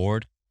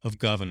Board of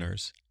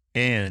Governors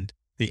and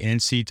the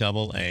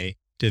NCAA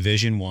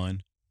Division I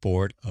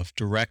Board of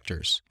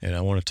Directors. And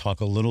I want to talk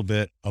a little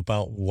bit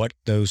about what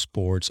those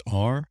boards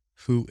are,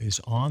 who is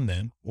on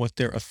them, what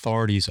their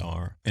authorities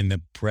are, and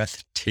the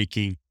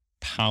breathtaking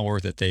power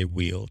that they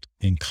wield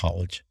in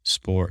college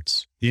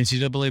sports. The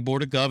NCAA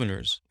Board of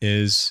Governors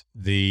is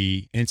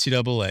the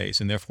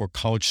NCAA's and therefore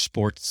college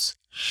sports'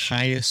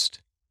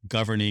 highest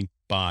governing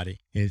body.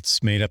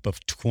 It's made up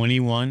of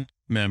 21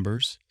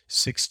 members,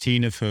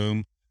 16 of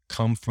whom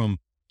come from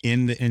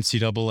in the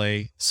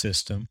NCAA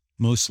system,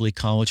 mostly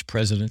college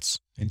presidents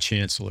and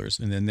chancellors.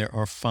 And then there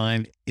are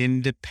 5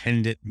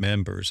 independent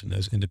members, and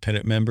those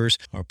independent members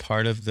are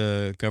part of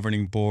the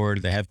governing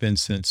board. They have been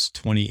since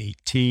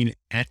 2018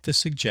 at the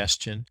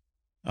suggestion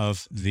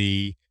of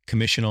the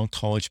Commission on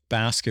College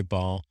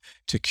Basketball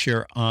to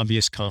cure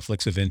obvious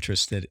conflicts of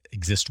interest that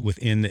exist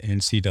within the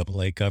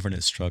NCAA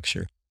governance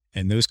structure.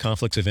 And those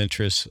conflicts of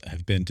interest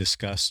have been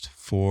discussed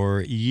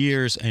for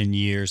years and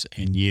years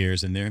and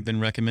years. And there have been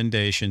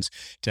recommendations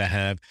to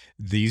have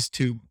these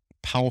two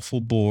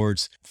powerful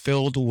boards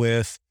filled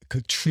with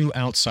true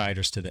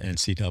outsiders to the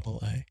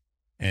NCAA.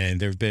 And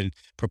there have been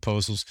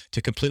proposals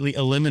to completely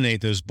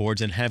eliminate those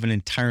boards and have an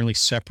entirely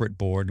separate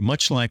board,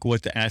 much like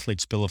what the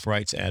Athletes' Bill of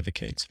Rights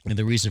advocates. And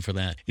the reason for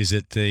that is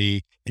that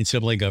the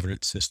NCAA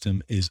governance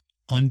system is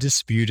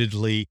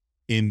undisputedly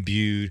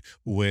imbued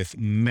with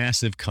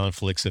massive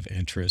conflicts of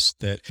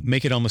interest that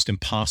make it almost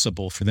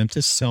impossible for them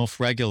to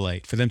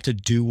self-regulate, for them to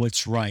do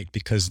what's right,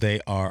 because they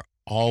are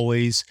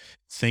always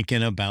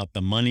thinking about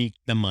the money,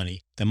 the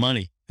money, the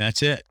money.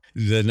 That's it.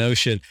 The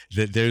notion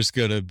that there's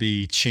going to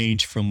be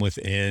change from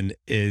within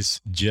is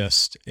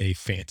just a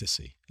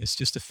fantasy. It's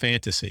just a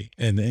fantasy.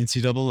 And the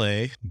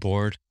NCAA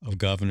Board of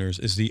Governors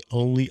is the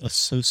only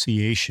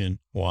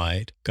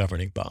association-wide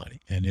governing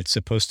body. And it's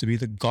supposed to be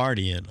the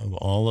guardian of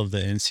all of the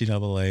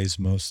NCAA's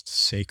most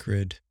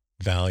sacred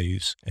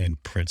values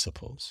and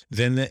principles.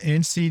 Then the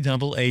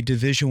NCAA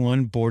Division I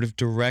Board of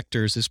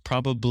Directors is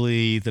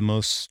probably the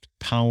most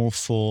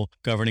powerful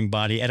governing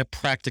body at a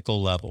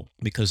practical level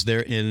because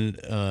they're in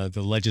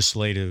the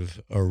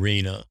legislative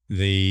arena.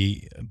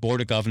 The Board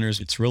of Governors,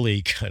 it's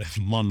really kind of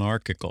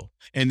monarchical,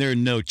 and there are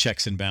no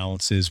checks and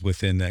balances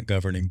within that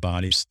governing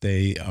body.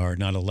 They are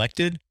not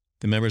elected.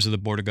 The members of the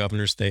Board of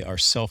Governors, they are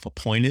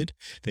self-appointed,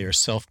 they are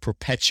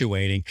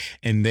self-perpetuating,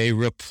 and they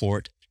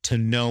report to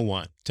no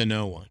one,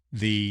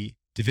 The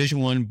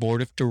Division I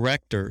Board of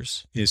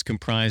Directors is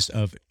comprised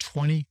of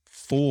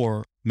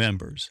 24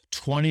 members,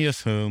 20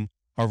 of whom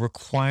are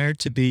required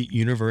to be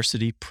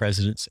university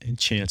presidents and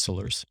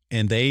chancellors.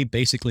 And they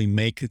basically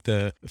make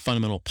the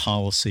fundamental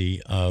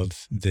policy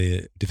of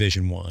the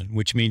Division I,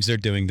 which means they're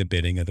doing the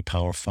bidding of the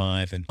Power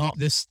Five. And all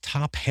this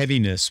top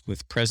heaviness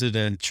with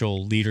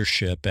presidential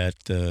leadership at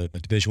the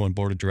Division I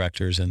Board of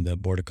Directors and the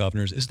Board of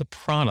Governors is the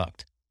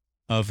product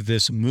of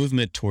this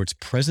movement towards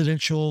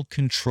presidential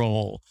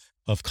control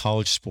of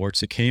college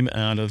sports. It came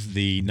out of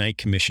the Knight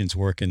Commission's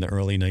work in the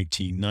early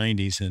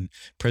 1990s, and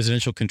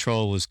presidential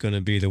control was going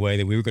to be the way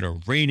that we were going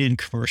to rein in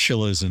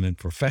commercialism and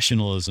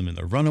professionalism and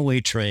the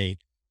runaway trade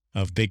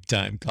of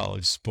big-time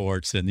college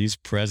sports. And these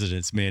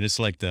presidents, man, it's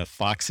like the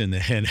fox in the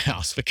hen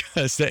house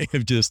because they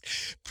have just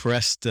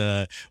pressed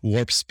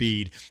warp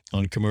speed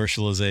on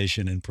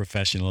commercialization and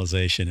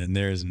professionalization, and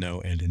there is no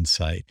end in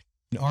sight.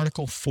 In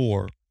Article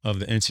 4 of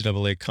the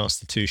NCAA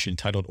Constitution,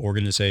 titled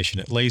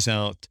Organization, it lays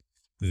out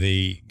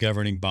the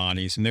governing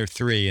bodies, and there are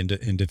 3 in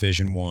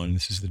Division I.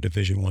 This is the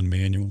Division I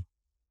manual.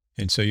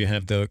 And so you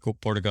have the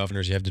Board of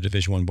Governors, you have the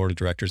Division I Board of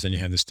Directors, then you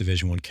have this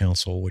Division I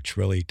Council, which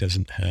really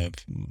doesn't have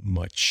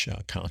much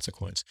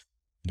consequence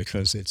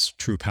because its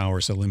true power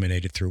is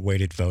eliminated through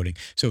weighted voting.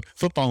 So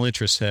football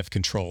interests have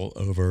control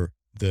over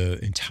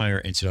the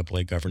entire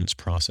NCAA governance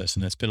process,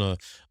 and that's been a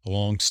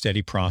long,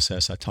 steady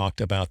process. I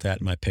talked about that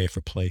in my Pay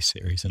for Play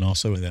series and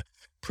also in the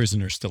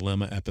Prisoner's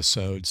Dilemma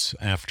episodes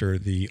after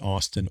the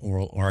Austin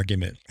oral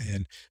argument.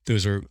 And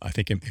those are, I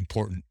think,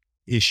 important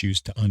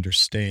issues to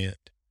understand.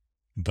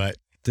 But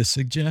the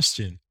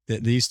suggestion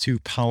that these two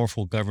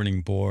powerful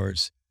governing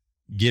boards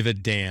give a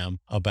damn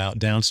about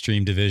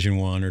downstream Division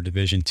I or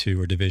Division II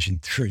or Division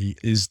III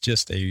is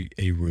just a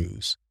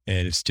ruse.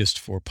 And it's just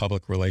for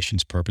public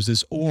relations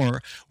purposes,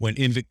 or when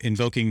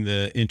invoking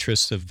the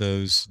interests of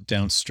those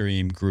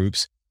downstream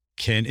groups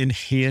can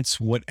enhance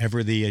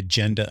whatever the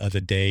agenda of the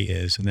day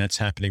is. And that's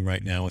happening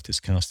right now with this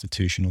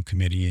Constitutional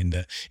Committee and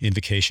the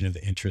invocation of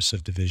the interests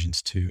of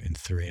Divisions 2 and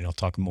 3. And I'll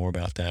talk more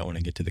about that when I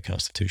get to the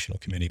Constitutional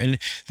Committee. And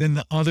then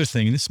the other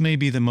thing, and this may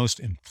be the most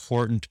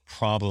important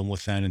problem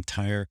with that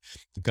entire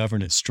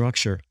governance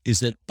structure,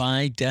 is that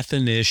by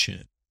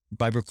definition,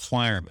 by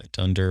requirement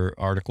under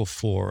Article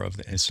 4 of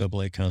the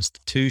NCAA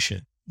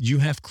Constitution. You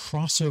have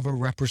crossover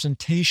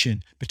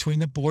representation between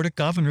the Board of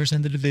Governors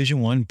and the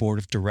Division I Board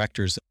of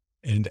Directors.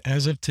 And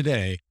as of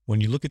today,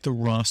 when you look at the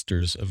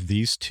rosters of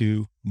these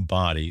two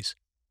bodies,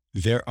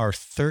 there are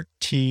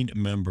 13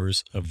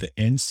 members of the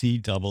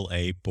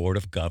NCAA Board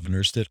of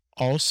Governors that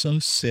also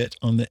sit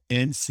on the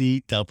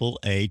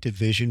NCAA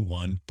Division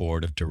I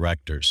Board of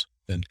Directors.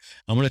 And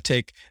I'm going to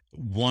take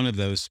one of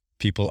those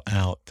people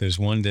out. There's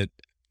one that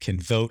can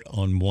vote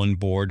on one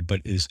board, but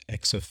is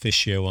ex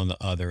officio on the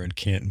other and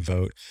can't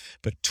vote.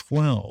 But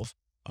 12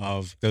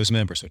 of those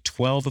members, so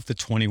 12 of the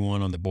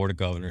 21 on the Board of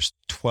Governors,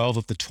 12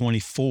 of the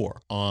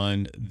 24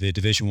 on the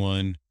Division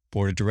I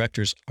Board of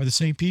Directors are the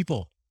same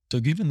people. So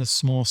given the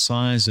small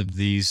size of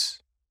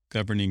these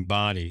governing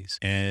bodies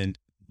and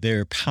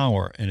their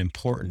power and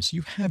importance,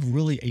 you have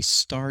really a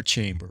star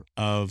chamber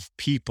of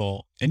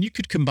people, and you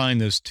could combine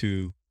those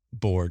two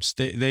boards.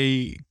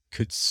 They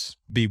could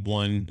be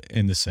one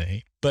and the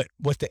same. But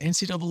what the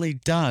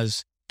NCAA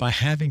does by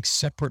having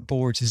separate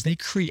boards is they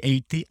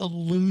create the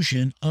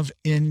illusion of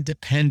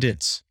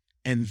independence.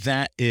 And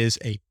that is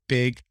a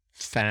big,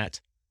 fat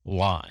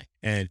lie.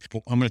 And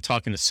I'm going to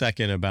talk in a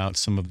second about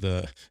some of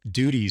the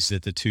duties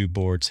that the two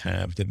boards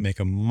have that make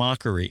a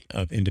mockery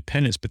of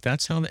independence. But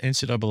that's how the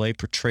NCAA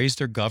portrays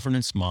their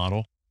governance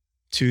model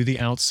to the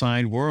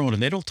outside world.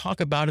 And they don't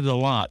talk about it a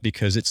lot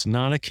because it's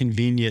not a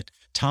convenient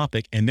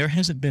topic. And there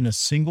hasn't been a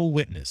single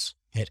witness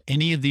at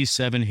any of these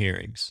 7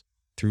 hearings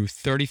through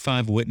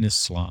 35 witness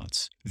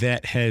slots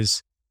that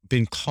has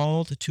been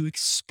called to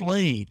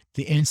explain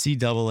the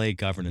NCAA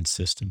governance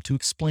system, to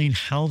explain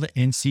how the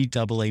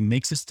NCAA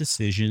makes its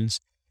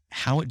decisions,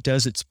 how it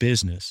does its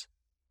business.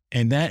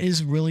 And that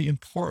is really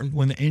important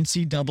when the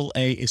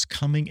NCAA is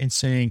coming and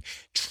saying,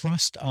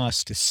 trust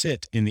us to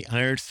sit in the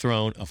iron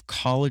throne of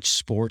college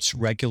sports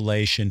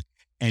regulation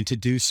and to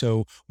do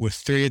so with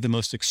 3 of the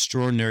most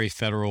extraordinary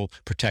federal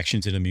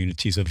protections and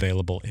immunities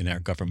available in our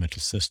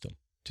governmental system.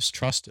 Just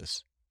trust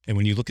us. And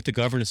when you look at the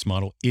governance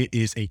model, it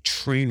is a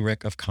train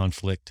wreck of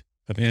conflict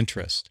of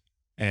interest.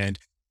 And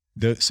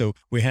so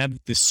we have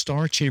the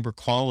star chamber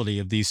quality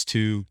of these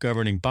two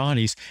governing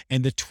bodies,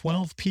 and the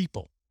 12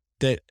 people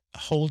that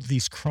hold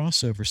these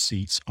crossover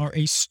seats are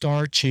a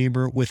star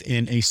chamber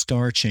within a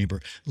star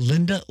chamber.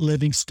 Linda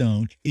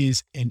Livingstone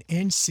is an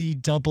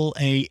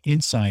NCAA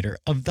insider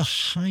of the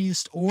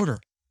highest order.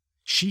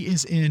 She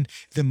is in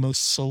the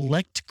most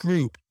select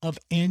group of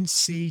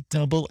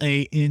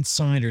NCAA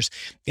insiders.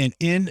 And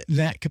in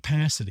that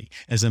capacity,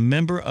 as a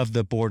member of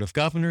the Board of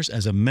Governors,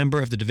 as a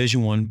member of the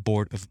Division I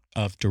Board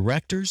of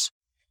Directors,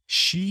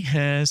 she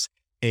has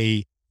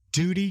a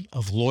duty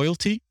of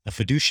loyalty, a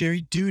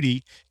fiduciary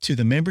duty to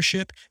the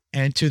membership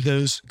and to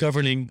those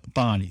governing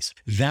bodies.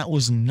 That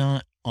was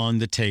not on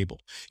the table.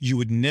 You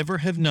would never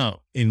have known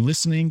in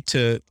listening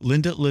to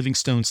Linda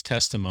Livingstone's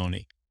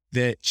testimony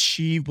that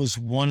she was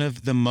one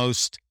of the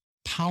most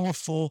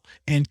powerful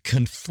and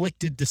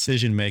conflicted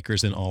decision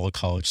makers in all of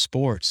college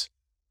sports.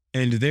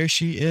 And there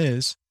she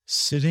is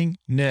sitting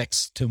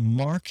next to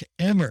Mark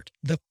Emmert,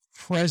 the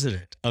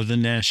president of the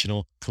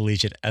National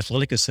Collegiate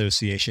Athletic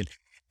Association,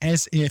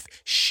 as if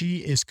she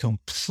is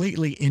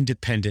completely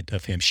independent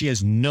of him. She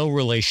has no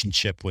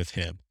relationship with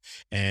him.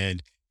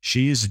 And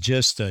she is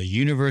just a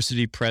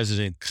university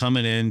president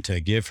coming in to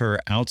give her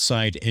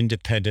outside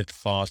independent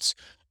thoughts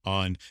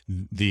on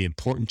the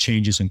important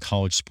changes in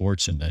college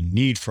sports and the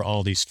need for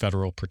all these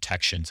federal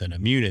protections and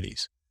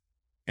immunities.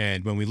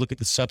 And when we look at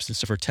the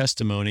substance of her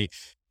testimony,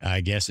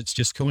 I guess it's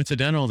just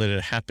coincidental that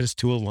it happens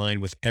to align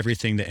with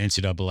everything the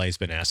NCAA has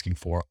been asking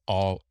for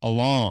all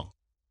along.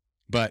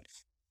 But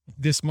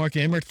this Mark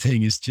Emmert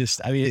thing is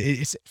just,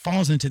 it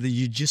falls into the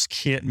you just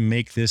can't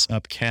make this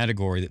up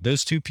category, that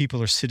those two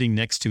people are sitting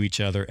next to each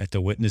other at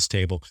the witness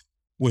table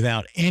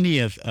without any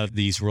of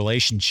these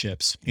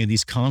relationships and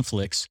these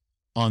conflicts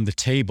on the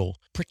table,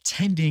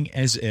 pretending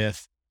as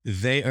if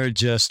they are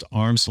just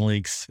arm's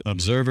length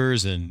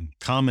observers and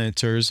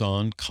commenters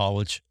on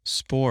college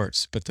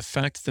sports. But the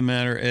fact of the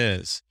matter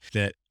is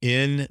that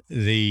in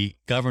the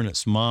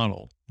governance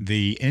model,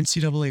 the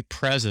NCAA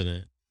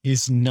president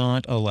is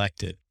not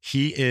elected.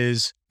 He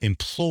is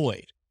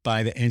employed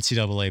by the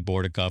NCAA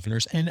Board of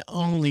Governors and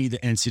only the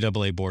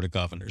NCAA Board of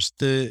Governors.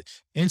 The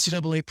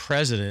NCAA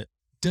president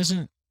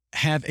doesn't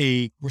have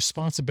a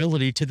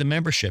responsibility to the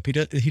membership. He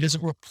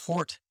doesn't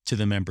report to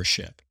the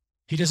membership.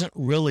 He doesn't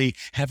really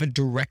have a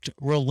direct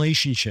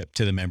relationship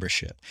to the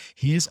membership.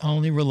 His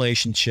only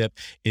relationship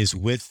is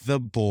with the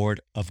Board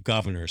of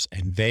Governors,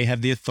 and they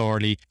have the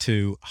authority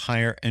to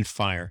hire and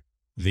fire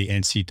the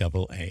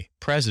NCAA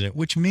president,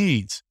 which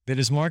means that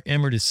as Mark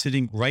Emmert is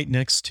sitting right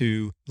next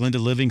to Linda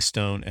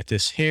Livingstone at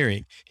this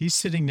hearing, he's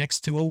sitting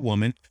next to a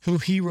woman who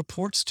he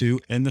reports to.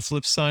 And the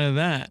flip side of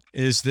that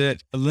is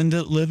that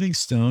Linda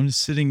Livingstone is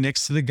sitting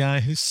next to the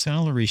guy whose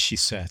salary she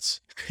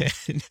sets.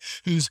 and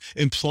whose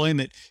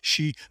employment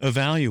she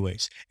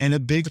evaluates. And a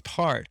big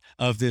part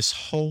of this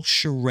whole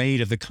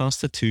charade of the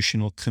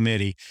Constitutional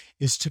Committee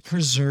is to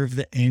preserve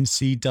the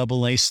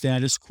NCAA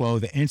status quo,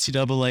 the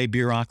NCAA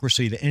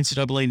bureaucracy, the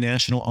NCAA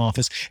national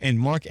office, and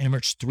Mark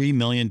Emmert's $3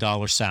 million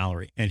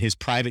salary and his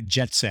private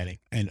jet setting.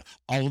 And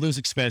all of those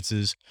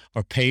expenses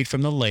are paid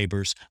from the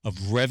labors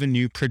of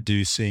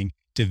revenue-producing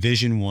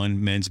Division I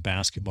men's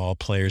basketball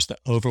players, the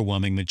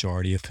overwhelming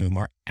majority of whom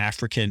are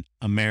African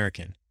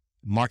American.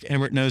 Mark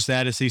Emmert knows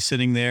that as he's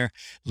sitting there.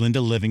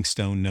 Linda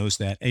Livingstone knows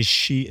that as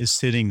she is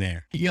sitting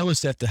there. You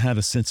always have to have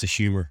a sense of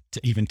humor to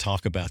even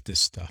talk about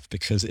this stuff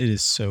because it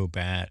is so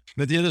bad.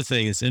 But the other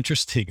thing that's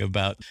interesting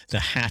about the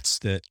hats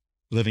that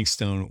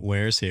Livingstone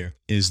wears here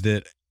is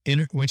that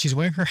when she's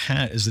wearing her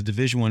hat as the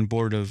Division I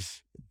Board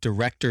of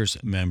Directors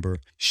member,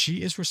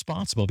 she is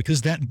responsible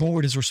because that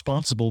board is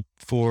responsible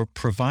for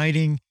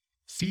providing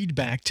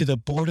feedback to the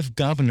Board of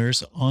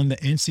Governors on the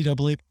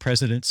NCAA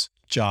president's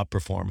job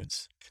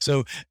performance.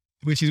 So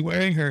when she's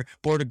wearing her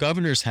Board of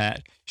Governors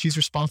hat, she's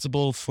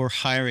responsible for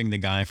hiring the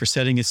guy, for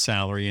setting his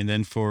salary, and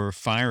then for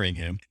firing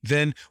him.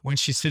 Then when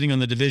she's sitting on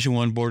the Division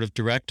I Board of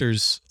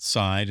Directors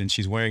side and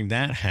she's wearing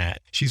that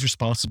hat, she's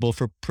responsible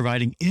for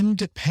providing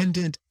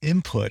independent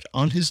input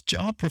on his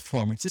job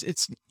performance.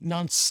 It's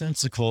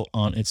nonsensical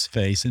on its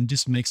face and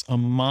just makes a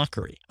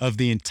mockery of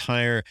the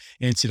entire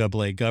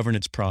NCAA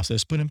governance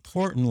process. But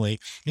importantly,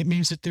 it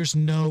means that there's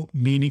no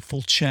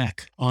meaningful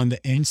check on the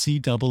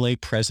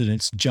NCAA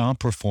president's job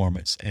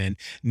performance and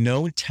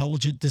no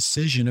intelligent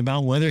decision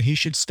about whether he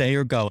should stay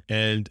or go.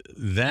 And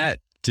that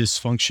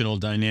dysfunctional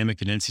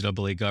dynamic in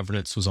NCAA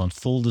governance was on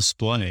full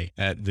display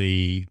at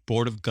the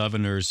Board of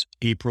Governors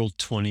April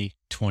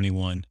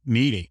 2021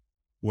 meeting,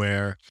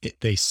 where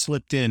they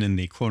slipped in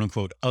the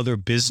quote-unquote other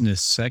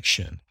business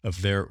section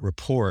of their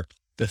report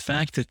the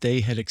fact that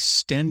they had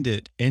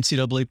extended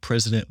NCAA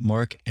President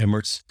Mark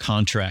Emmert's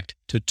contract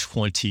to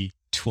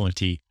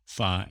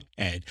 2025.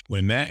 And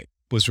when that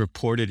was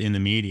reported in the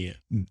media,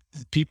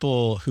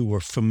 people who were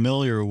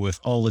familiar with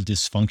all the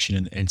dysfunction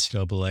in the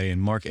NCAA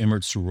and Mark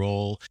Emmert's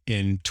role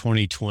in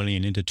 2020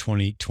 and into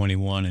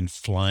 2021 and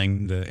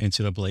flying the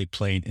NCAA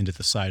plane into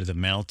the side of the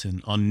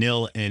mountain on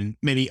nil and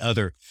many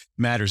other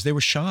matters, they were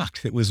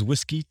shocked. It was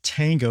Whiskey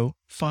Tango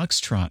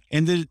Foxtrot.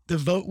 And the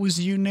vote was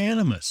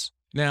unanimous.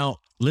 Now,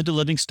 Linda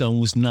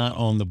Livingstone was not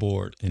on the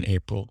board in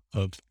April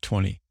of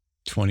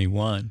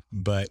 2021,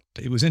 but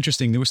it was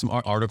interesting. There were some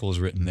articles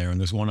written there, and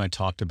there's one I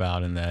talked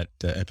about in that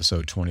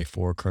episode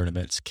 24, Current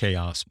Events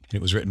Chaos. And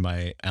it was written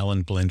by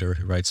Alan Blender,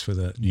 who writes for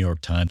the New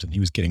York Times, and he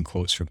was getting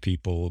quotes from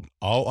people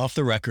all off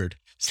the record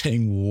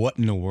saying, what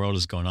in the world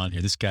is going on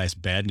here? This guy's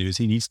bad news.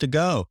 He needs to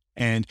go.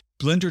 And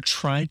Blender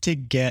tried to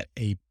get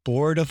a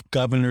Board of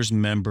Governors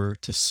member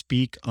to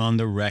speak on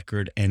the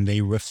record, and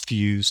they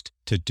refused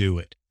to do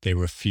it. They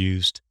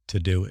refused to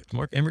do it.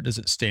 Mark Emmert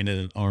doesn't stand in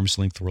an arm's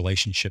length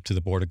relationship to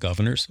the Board of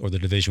Governors or the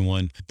Division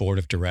I Board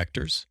of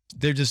Directors.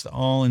 They're just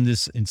all in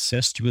this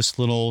incestuous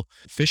little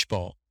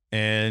fishbowl,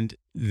 and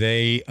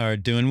they are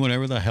doing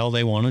whatever the hell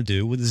they want to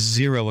do with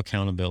zero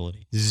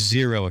accountability.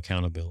 Zero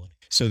accountability.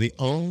 So the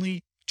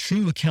only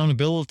true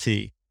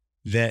accountability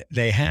that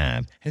they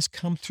have has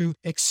come through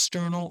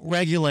external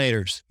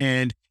regulators.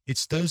 And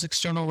it's those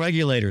external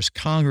regulators,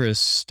 Congress,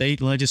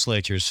 state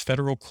legislatures,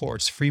 federal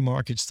courts, free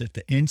markets, that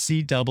the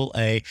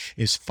NCAA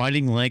is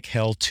fighting like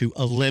hell to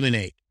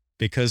eliminate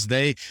because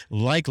they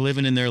like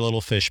living in their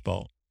little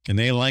fishbowl and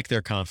they like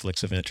their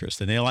conflicts of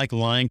interest and they like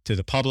lying to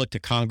the public, to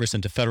Congress,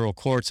 and to federal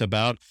courts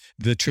about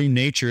the true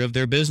nature of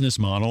their business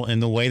model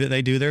and the way that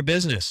they do their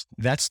business.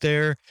 That's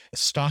their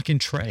stock in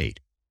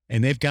trade.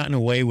 And they've gotten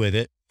away with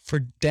it for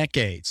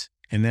decades,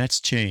 and that's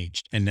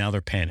changed. And now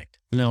they're panicked.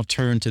 And I'll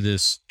turn to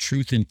this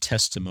truth and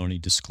testimony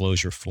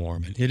disclosure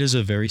form. And it is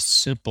a very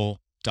simple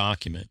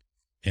document.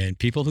 And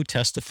people who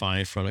testify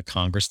in front of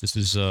Congress, this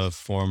is a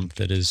form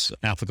that is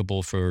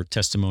applicable for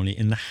testimony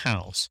in the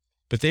House,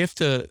 but they have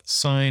to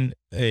sign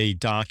a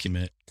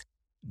document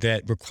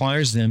that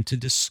requires them to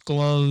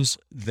disclose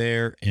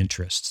their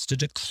interests, to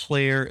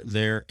declare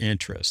their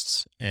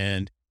interests.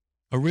 And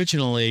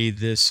originally,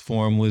 this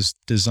form was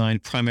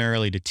designed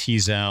primarily to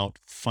tease out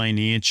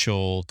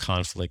financial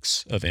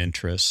conflicts of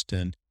interest.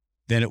 And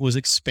then it was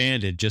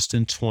expanded just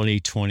in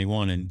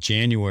 2021, in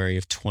January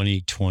of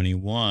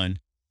 2021,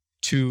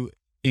 to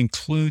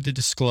include the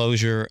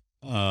disclosure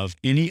of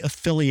any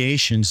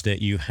affiliations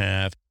that you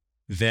have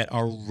that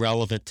are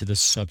relevant to the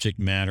subject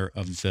matter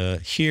of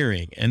the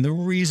hearing. And the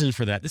reason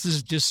for that, this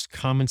is just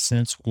common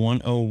sense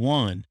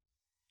 101,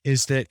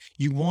 is that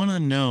you want to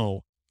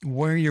know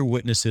where your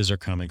witnesses are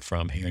coming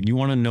from here. And you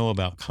want to know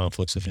about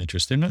conflicts of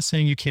interest. They're not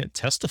saying you can't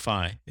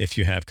testify if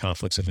you have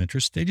conflicts of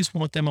interest. They just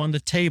want them on the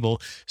table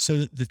so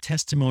that the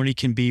testimony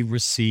can be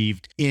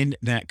received in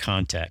that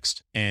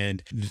context.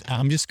 And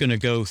I'm just going to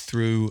go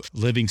through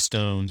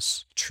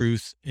Livingstone's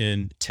truth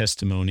and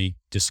testimony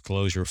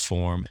disclosure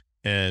form.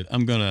 And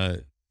I'm going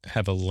to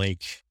have a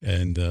link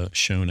in the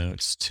show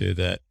notes to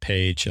that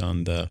page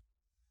on the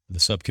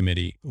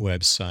subcommittee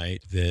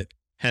website that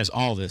has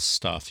all this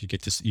stuff.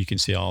 You can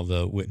see all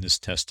the witness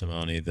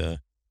testimony,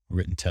 the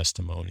written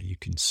testimony. You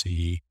can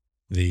see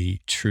the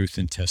truth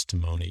and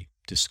testimony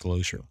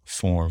disclosure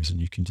forms, and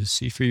you can just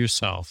see for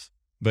yourself.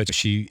 But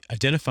she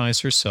identifies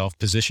herself,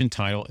 position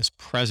title as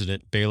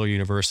president, Baylor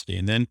University.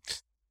 And then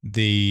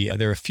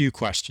there are a few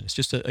questions.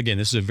 Again,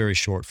 this is a very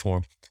short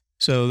form.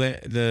 So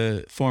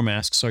the form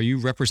asks, are you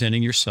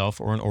representing yourself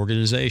or an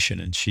organization?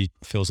 And she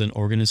fills in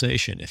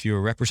organization. If you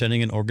are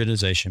representing an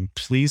organization,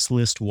 please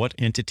list what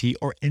entity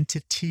or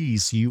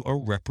entities you are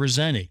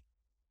representing.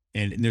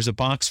 And there's a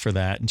box for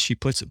that. And she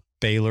puts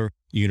Baylor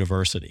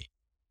University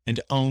and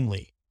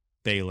only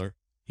Baylor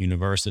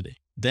University.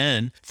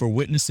 Then for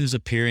witnesses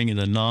appearing in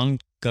a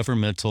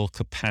non-governmental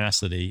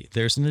capacity,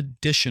 there's an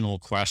additional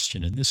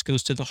question. And this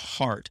goes to the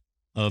heart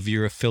of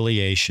your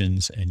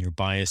affiliations and your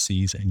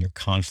biases and your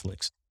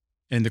conflicts.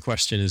 And the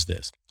question is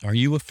this: are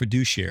you a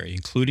fiduciary,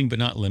 including but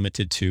not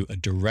limited to a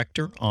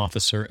director,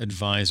 officer,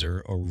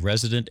 advisor, or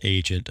resident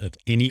agent of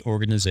any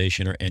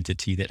organization or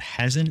entity that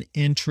has an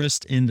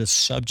interest in the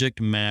subject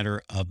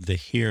matter of the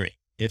hearing?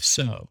 If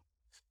so,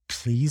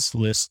 please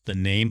list the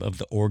name of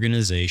the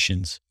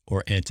organizations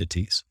or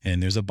entities.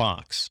 And there's a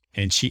box.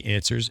 And she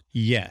answers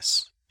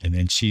yes. And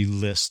then she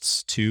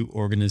lists two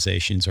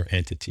organizations or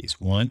entities.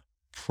 One,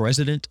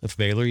 president of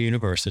Baylor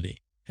University,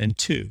 and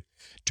two,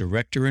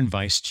 director and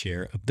vice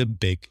chair of the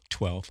Big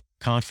XII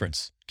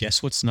Conference.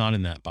 Guess what's not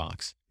in that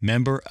box?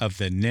 Member of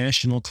the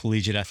National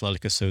Collegiate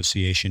Athletic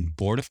Association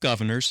Board of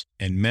Governors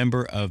and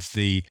member of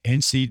the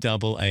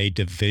NCAA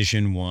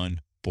Division I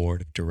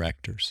Board of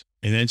Directors.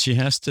 And then she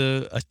has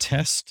to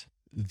attest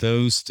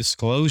those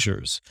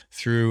disclosures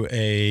through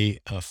a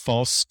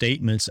False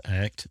Statements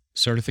Act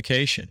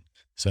certification.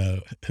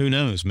 So who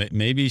knows?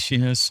 Maybe she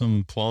has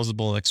some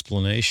plausible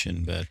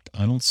explanation, but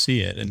I don't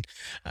see it. And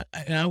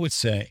I would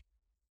say,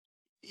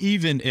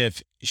 even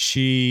if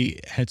she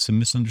had some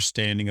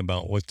misunderstanding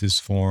about what this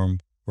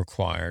form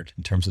required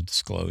in terms of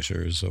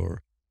disclosures,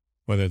 or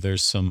whether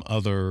there's some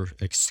other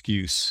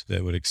excuse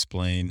that would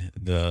explain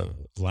the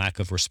lack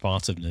of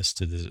responsiveness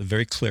to this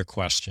very clear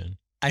question,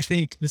 I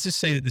think, let's just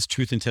say that this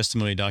truth and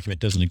testimony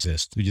document doesn't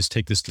exist. We just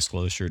take this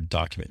disclosure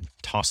document and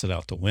toss it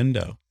out the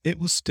window. It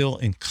was still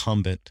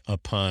incumbent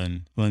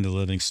upon Linda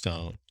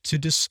Livingstone to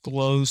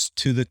disclose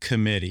to the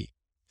committee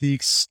the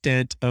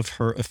extent of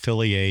her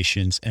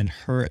affiliations and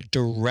her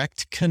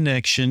direct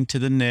connection to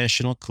the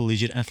National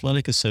Collegiate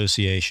Athletic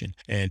Association.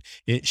 And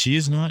she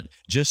is not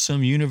just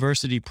some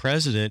university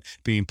president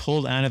being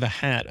pulled out of a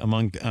hat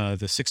among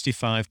the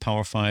 65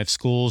 Power 5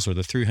 schools or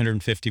the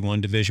 351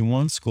 Division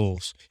I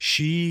schools.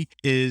 She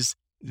is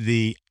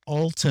the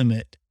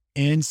ultimate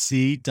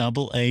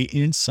NCAA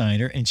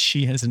insider, and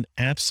she has an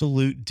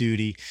absolute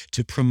duty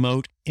to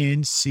promote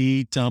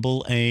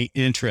NCAA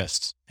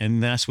interests.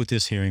 And that's what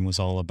this hearing was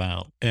all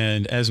about.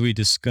 And as we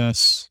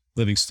discuss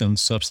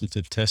Livingstone's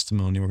substantive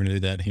testimony, we're going to do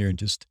that here in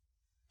just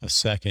a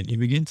second, you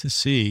begin to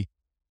see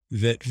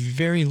that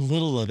very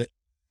little of it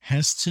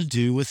has to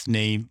do with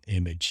name,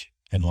 image,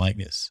 and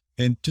likeness.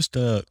 And just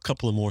a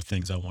couple of more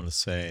things I want to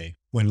say.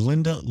 When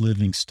Linda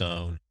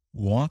Livingstone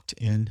walked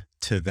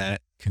into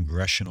that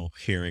congressional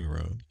hearing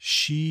room,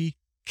 she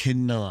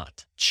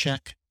cannot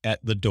check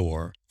at the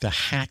door the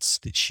hats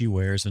that she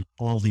wears in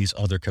all these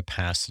other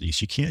capacities.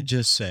 She can't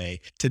just say,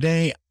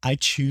 today I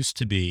choose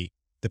to be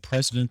the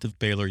president of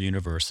Baylor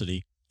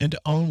University and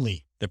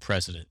only the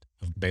president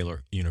of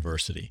Baylor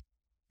University.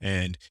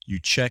 And you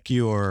check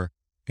your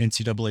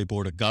NCAA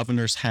Board of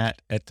Governors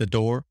hat at the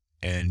door,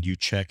 and you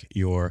check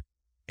your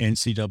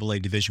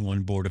NCAA Division I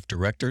Board of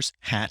Directors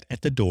hat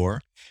at the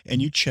door,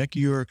 and you check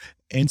your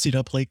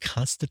NCAA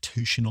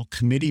Constitutional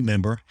Committee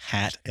member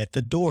hat at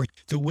the door.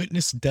 The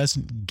witness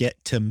doesn't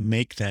get to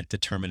make that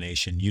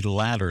determination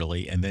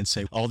unilaterally and then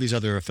say all these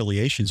other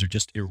affiliations are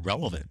just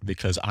irrelevant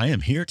because I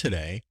am here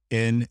today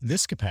in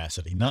this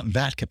capacity, not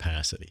that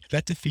capacity.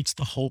 That defeats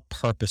the whole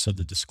purpose of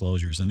the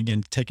disclosures. And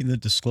again, taking the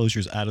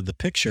disclosures out of the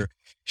picture,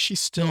 she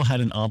still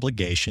had an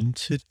obligation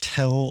to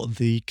tell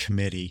the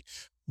committee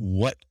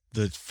what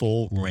the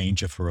full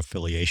range of her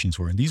affiliations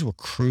were. And these were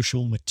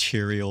crucial,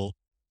 material,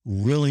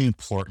 really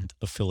important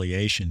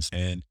affiliations.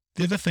 And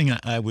the other thing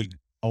I would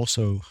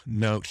also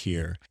note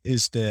here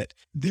is that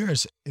there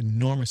is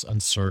enormous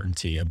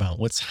uncertainty about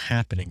what's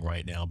happening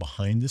right now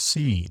behind the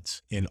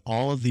scenes in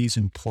all of these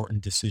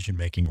important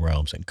decision-making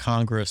realms in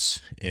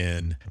Congress,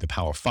 in the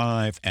Power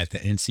Five, at the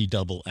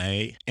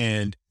NCAA.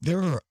 And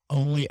there are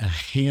only a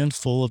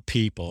handful of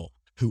people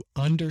who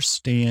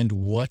understand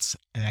what's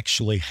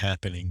actually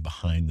happening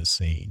behind the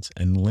scenes.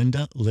 And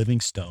Linda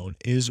Livingstone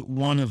is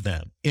one of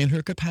them in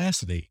her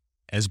capacity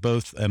as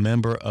both a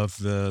member of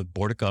the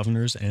Board of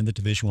Governors and the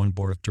Division I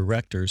Board of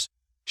Directors.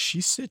 She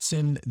sits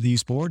in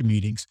these board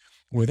meetings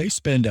where they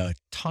spend a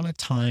ton of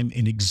time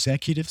in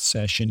executive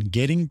session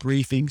getting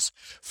briefings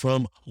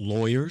from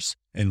lawyers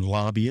and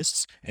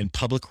lobbyists and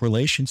public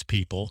relations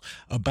people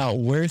about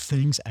where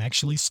things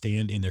actually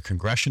stand in their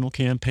congressional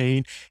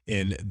campaign,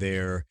 in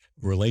their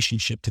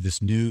relationship to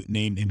this new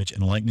name, image,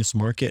 and likeness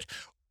market,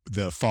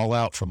 the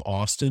fallout from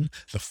Austin,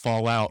 the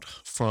fallout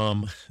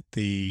from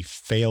the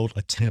failed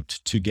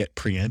attempt to get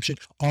preemption,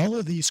 all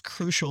of these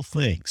crucial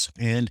things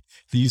and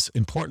these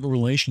important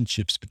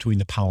relationships between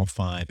the Power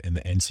Five and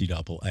the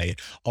NCAA,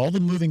 all the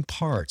moving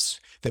parts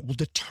that will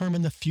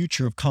determine the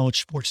future of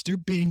college sports, they're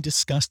being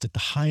discussed at the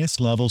highest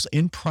levels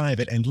in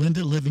private, and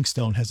Linda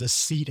Livingstone has a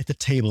seat at the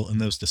table in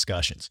those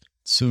discussions.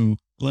 So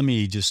let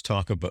me just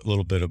talk a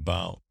little bit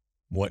about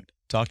what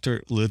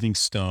Dr.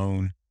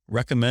 Livingstone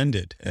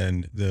recommended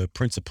and the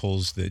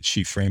principles that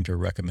she framed her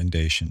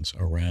recommendations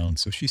around.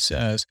 So she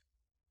says,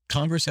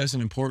 Congress has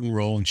an important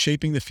role in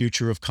shaping the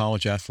future of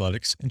college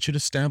athletics and should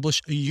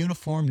establish a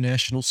uniform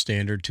national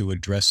standard to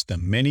address the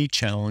many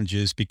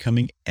challenges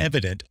becoming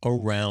evident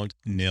around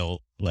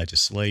nil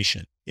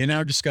legislation. In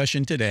our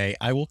discussion today,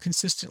 I will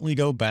consistently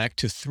go back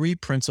to three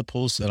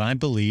principles that I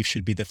believe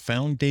should be the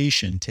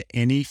foundation to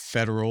any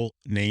federal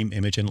name,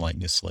 image, and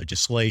likeness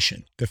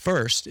legislation. The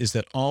first is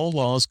that all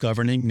laws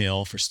governing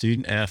nil for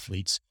student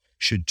athletes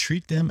should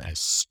treat them as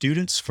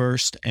students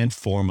first and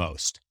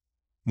foremost.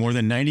 More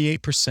than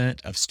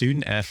 98% of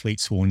student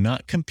athletes will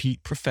not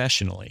compete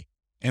professionally,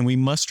 and we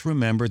must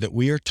remember that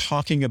we are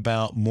talking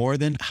about more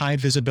than high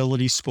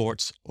visibility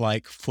sports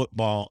like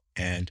football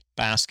and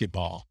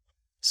basketball.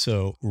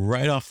 So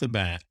right off the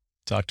bat,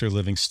 Dr.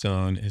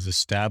 Livingstone is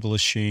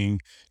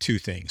establishing two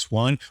things.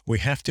 One, we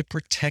have to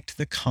protect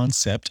the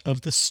concept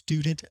of the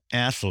student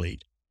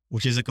athlete,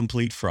 which is a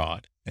complete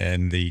fraud.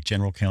 And the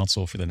general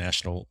counsel for the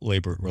National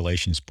Labor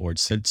Relations Board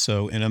said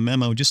so in a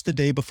memo just the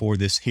day before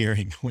this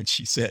hearing, when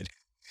she said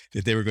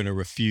that they were going to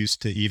refuse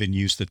to even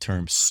use the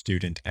term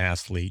student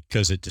athlete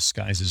because it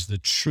disguises the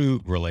true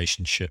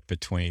relationship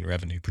between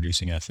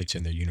revenue-producing athletes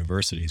and their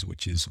universities,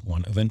 which is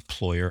one of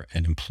employer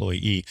and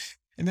employee.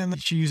 And then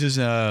she uses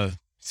a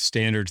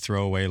standard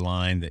throwaway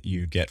line that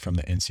you get from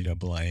the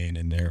NCAA and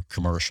in their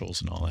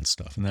commercials and all that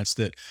stuff. And that's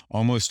that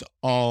almost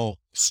all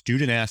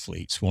student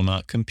athletes will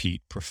not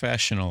compete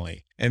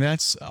professionally. And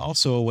that's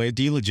also a way of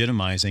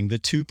delegitimizing the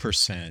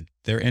 2%.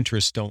 Their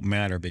interests don't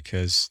matter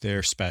because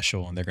they're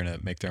special and they're going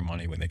to make their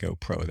money when they go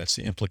pro. That's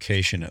the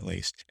implication, at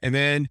least. And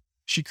then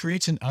she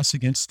creates an us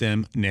against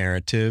them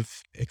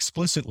narrative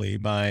explicitly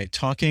by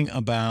talking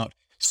about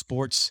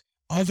sports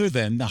other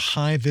than the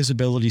high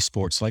visibility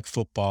sports like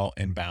football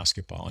and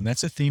basketball. And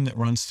that's a theme that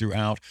runs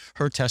throughout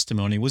her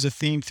testimony, was a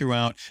theme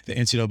throughout the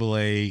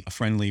NCAA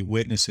friendly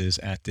witnesses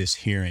at this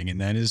hearing.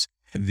 And that is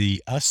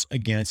the us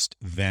against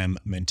them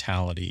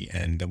mentality.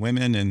 And the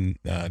women and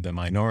the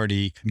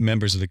minority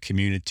members of the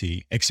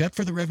community, except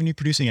for the revenue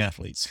producing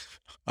athletes,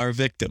 are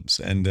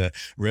victims, and the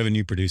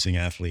revenue producing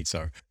athletes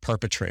are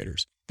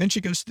perpetrators. Then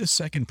she goes to the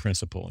second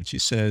principle, and she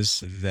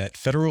says that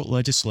federal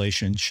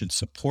legislation should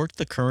support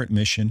the current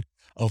mission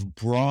of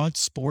broad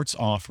sports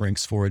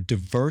offerings for a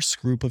diverse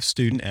group of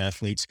student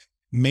athletes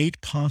made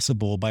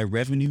possible by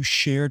revenue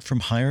shared from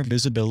higher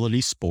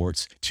visibility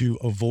sports to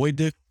avoid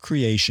the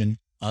creation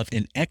of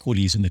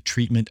inequities in the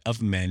treatment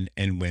of men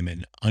and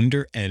women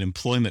under an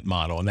employment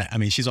model. And that, I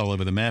mean, she's all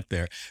over the map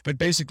there. But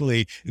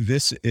basically,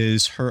 this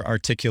is her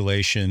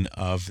articulation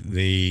of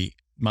the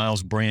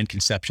Miles Brand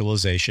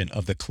conceptualization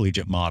of the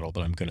collegiate model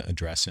that I'm going to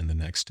address in the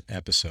next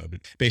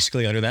episode.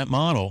 Basically, under that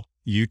model,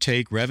 you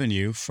take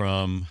revenue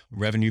from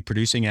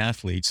revenue-producing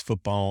athletes,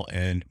 football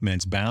and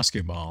men's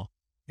basketball,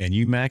 and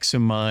you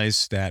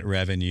maximize that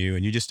revenue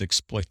and you just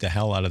exploit the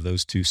hell out of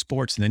those two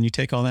sports. And then you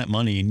take all that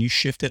money and you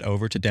shift it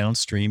over to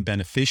downstream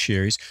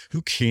beneficiaries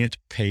who can't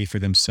pay for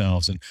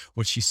themselves. And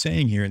what she's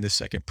saying here in this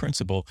second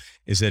principle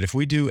is that if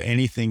we do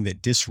anything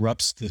that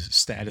disrupts the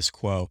status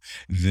quo,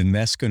 then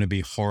that's going to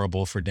be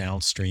horrible for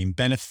downstream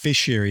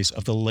beneficiaries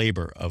of the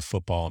labor of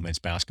football and men's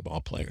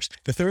basketball players.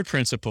 The third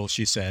principle,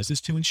 she says,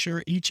 is to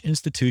ensure each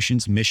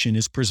institution's mission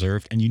is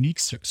preserved and unique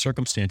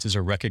circumstances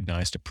are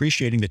recognized,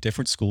 appreciating that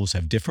different schools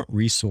have different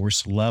resource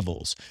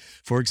levels.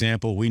 For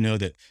example, we know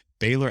that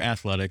Baylor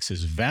athletics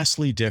is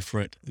vastly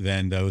different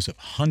than those of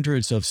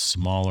hundreds of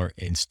smaller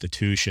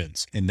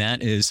institutions. And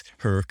that is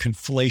her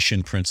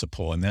conflation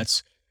principle. And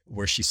that's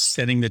where she's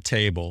setting the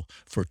table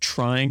for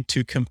trying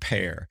to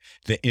compare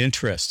the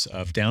interests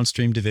of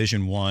downstream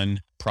Division I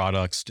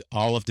products,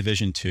 all of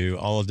Division II,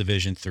 all of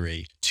Division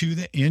III, to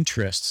the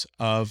interests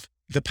of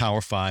the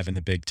Power Five and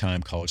the big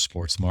time college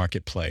sports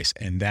marketplace.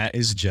 And that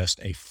is just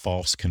a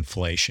false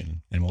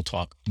conflation. And we'll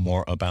talk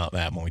more about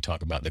that when we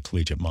talk about the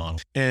collegiate model.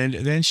 And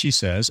then she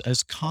says,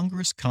 as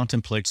Congress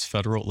contemplates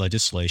federal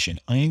legislation,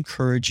 I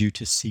encourage you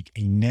to seek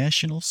a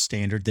national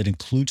standard that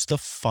includes the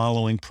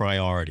following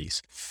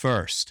priorities.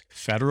 First,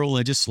 federal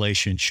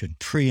legislation should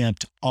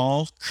preempt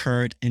all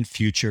current and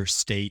future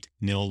state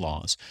nil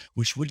laws,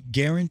 which would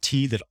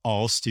guarantee that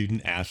all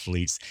student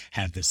athletes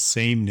have the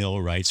same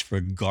nil rights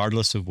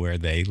regardless of where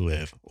they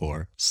live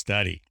or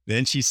study.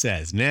 Then she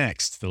says,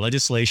 next, the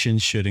legislation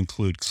should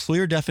include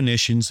clear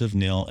definitions of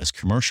nil as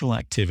commercial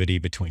activity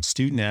between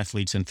student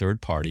athletes and third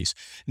parties,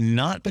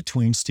 not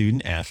between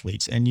student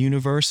athletes and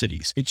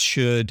universities. It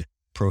should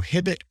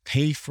prohibit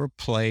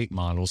pay-for-play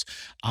models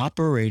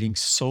operating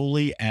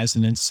solely as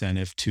an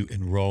incentive to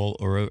enroll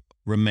or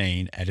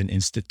remain at an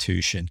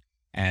institution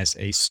as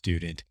a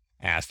student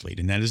athlete,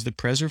 and that is the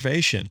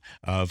preservation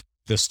of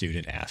the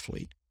student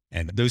athlete.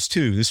 And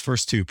this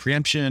first two,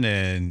 preemption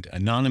and a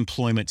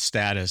non-employment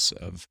status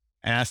of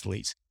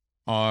athletes,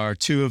 are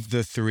two of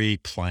the three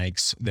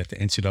planks that the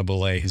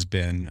NCAA has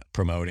been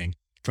promoting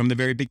from the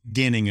very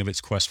beginning of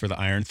its quest for the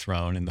Iron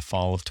Throne in the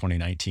fall of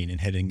 2019 and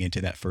heading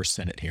into that first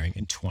Senate hearing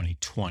in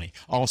 2020.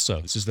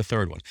 Also, this is the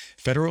third one.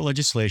 Federal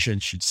legislation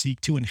should seek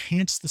to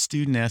enhance the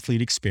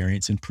student-athlete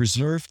experience and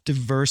preserve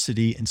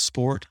diversity in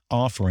sport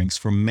offerings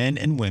for men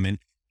and women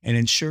and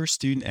ensure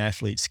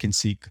student-athletes can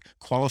seek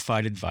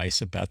qualified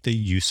advice about the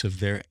use of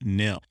their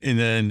NIL. And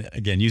then,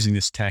 again, using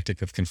this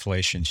tactic of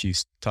conflation,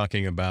 she's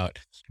talking about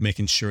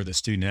making sure that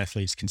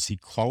student-athletes can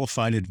seek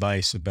qualified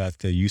advice about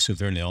the use of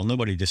their NIL.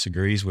 Nobody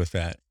disagrees with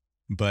that.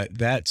 But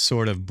that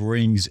sort of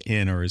brings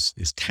in or is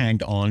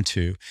tagged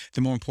onto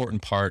the more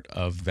important part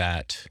of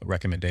that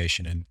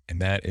recommendation,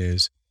 and that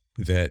is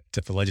that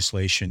the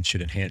legislation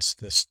should enhance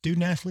the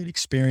student-athlete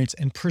experience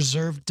and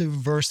preserve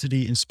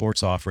diversity in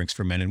sports offerings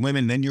for men and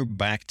women. Then you're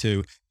back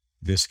to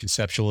this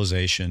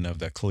conceptualization of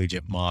the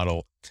collegiate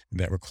model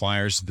that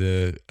requires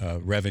the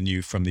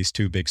revenue from these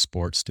two big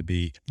sports to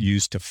be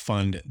used to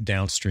fund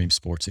downstream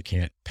sports that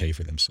can't pay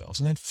for themselves.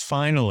 And then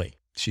finally,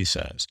 she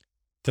says,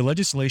 the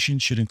legislation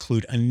should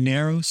include a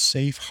narrow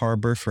safe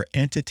harbor for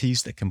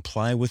entities that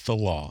comply with the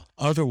law.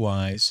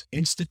 Otherwise,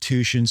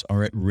 institutions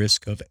are at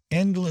risk of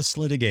endless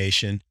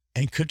litigation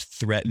and could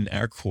threaten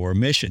our core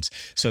missions.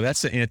 So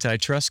that's the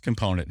antitrust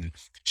component. And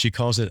she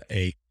calls it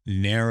a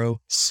narrow,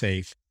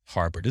 safe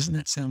harbor. Doesn't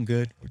that sound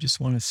good? We just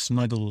want to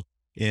snuggle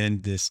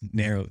in this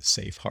narrow,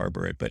 safe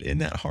harbor. But in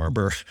that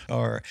harbor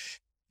are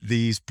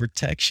these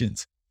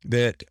protections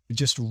that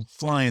just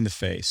fly in the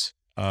face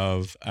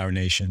of our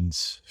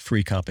nation's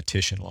free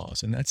competition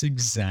laws. And that's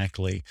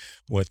exactly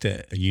what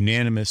the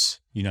unanimous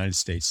United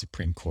States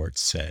Supreme Court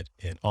said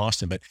in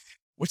Austin. But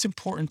what's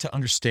important to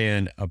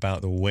understand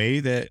about the way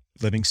that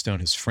Livingstone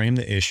has framed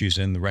the issues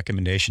and the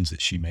recommendations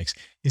that she makes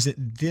is that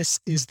this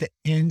is the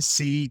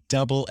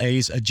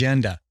NCAA's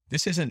agenda.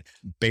 This isn't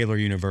Baylor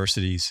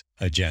University's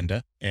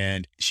agenda.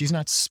 And she's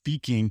not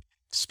speaking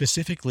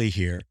specifically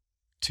here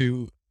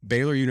to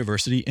Baylor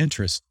University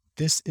interests.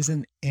 This is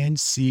an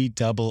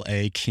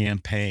NCAA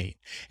campaign,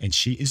 and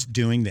she is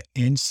doing the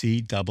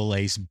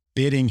NCAA's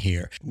bidding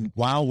here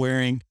while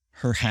wearing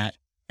her hat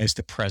as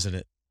the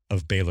president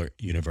of Baylor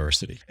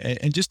University.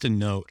 And just a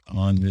note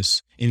on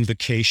this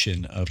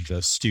invocation of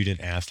the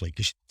student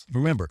athlete.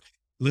 Remember,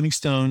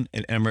 Livingstone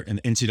and Emmert and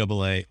the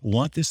NCAA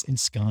want this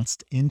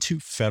ensconced into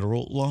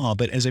federal law,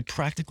 but as a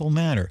practical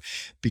matter,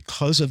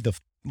 because of the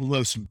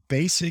most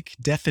basic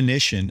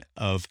definition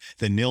of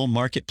the NIL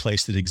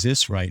marketplace that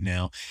exists right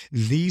now,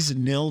 these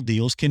NIL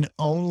deals can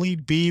only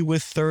be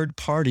with third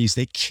parties.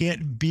 They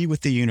can't be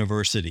with the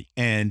university.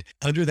 And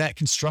under that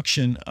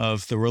construction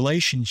of the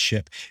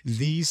relationship,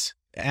 these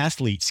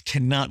athletes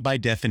cannot by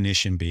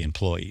definition be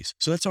employees.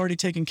 So that's already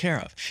taken care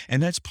of.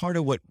 And that's part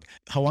of what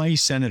Hawaii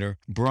Senator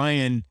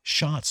Brian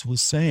Schatz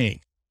was saying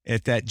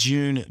at that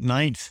June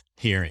 9th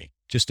hearing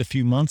just a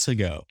few months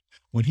ago,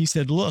 when he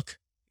said, look,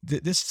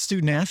 this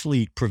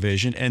student-athlete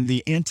provision and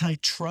the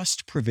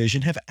antitrust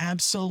provision have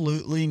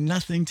absolutely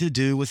nothing to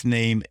do with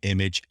name,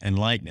 image, and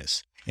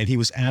likeness. And he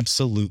was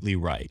absolutely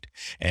right.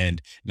 And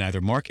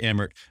neither Mark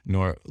Emmert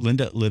nor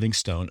Linda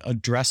Livingstone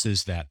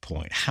addresses that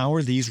point. How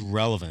are these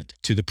relevant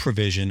to the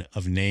provision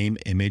of name,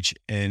 image,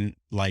 and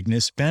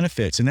likeness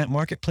benefits? And that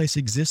marketplace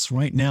exists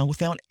right now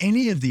without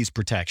any of these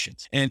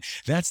protections. And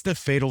that's the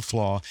fatal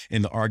flaw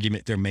in the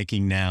argument they're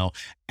making now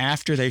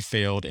after they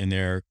failed in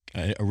their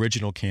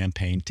original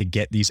campaign to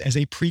get these as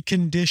a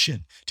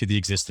precondition to the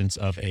existence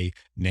of a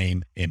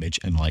name, image,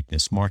 and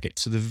likeness market.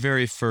 So the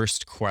very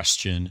first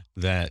question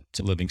that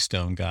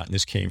Livingstone got, and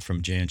this came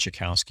from Jan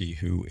Schakowsky,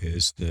 who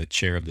is the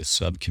chair of the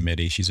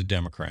subcommittee. She's a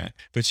Democrat,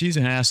 but she's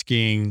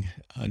asking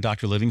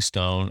Dr.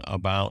 Livingstone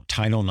about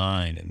Title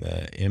IX and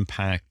the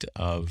impact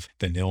of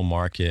the NIL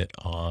market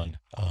on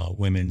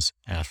women's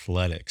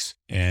athletics.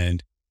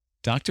 And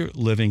Dr.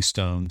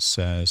 Livingstone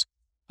says,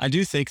 I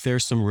do think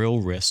there's some real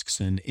risks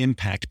and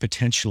impact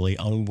potentially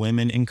on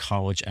women in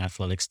college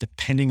athletics,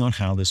 depending on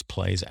how this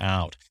plays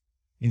out.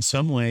 In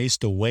some ways,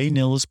 the way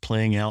NIL is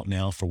playing out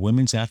now for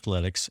women's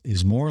athletics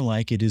is more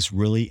like it is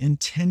really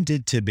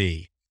intended to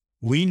be.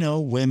 We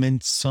know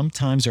women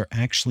sometimes are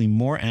actually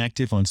more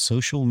active on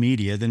social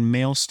media than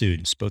male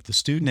students, both the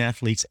student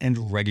athletes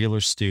and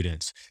regular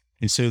students.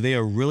 And so they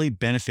are really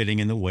benefiting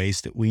in the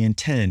ways that we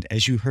intend,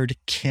 as you heard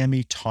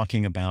Cammie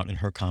talking about in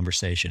her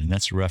conversation. And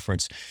that's a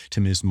reference to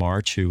Ms.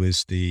 March, who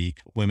is the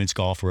women's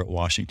golfer at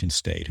Washington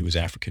State, who is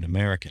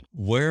African-American.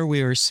 Where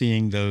we are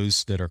seeing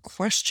those that are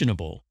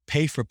questionable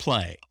pay for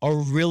play are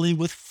really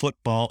with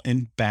football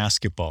and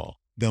basketball,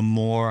 the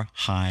more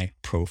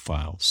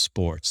high-profile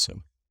sports.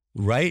 So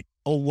right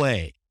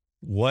away,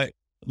 what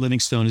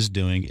Livingstone is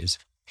doing is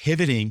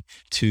pivoting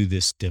to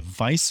this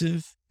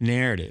divisive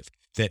narrative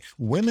that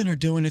women are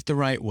doing it the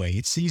right way.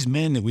 It's these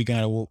men that we got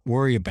to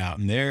worry about,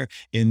 and they're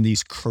in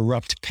these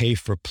corrupt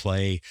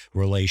pay-for-play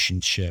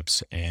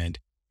relationships, and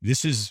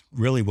this is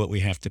really what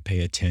we have to pay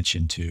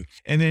attention to.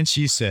 And then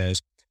she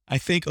says, I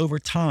think over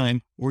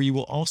time, where you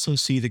will also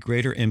see the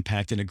greater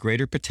impact and a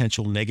greater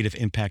potential negative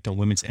impact on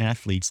women's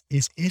athletes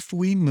is if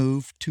we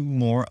move to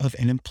more of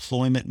an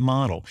employment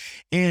model.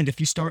 And if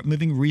you start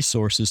moving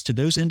resources to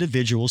those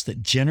individuals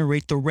that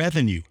generate the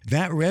revenue,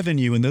 that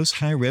revenue in those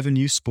high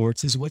revenue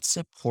sports is what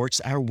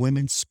supports our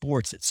women's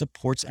sports. It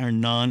supports our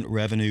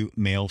non-revenue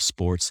male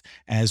sports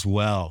as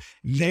well.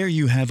 There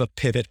you have a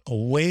pivot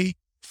away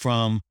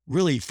from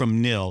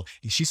nil.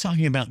 She's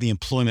talking about the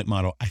employment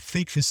model. I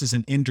think this is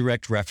an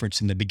indirect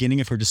reference in the beginning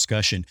of her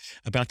discussion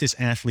about this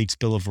Athletes'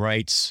 Bill of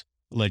Rights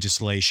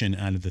legislation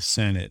out of the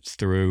Senate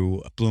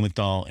through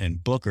Blumenthal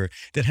and Booker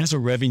that has a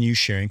revenue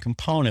sharing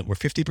component where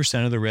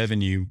 50% of the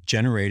revenue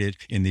generated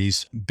in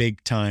these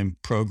big time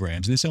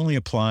programs. This only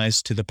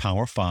applies to the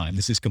Power Five.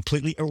 This is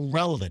completely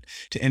irrelevant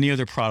to any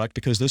other product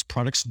because those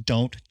products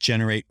don't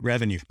generate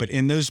revenue. But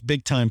in those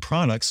big time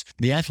products,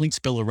 the Athletes'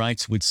 Bill of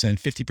Rights would send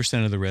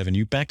 50% of the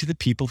revenue back to the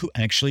people who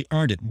actually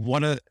earned it.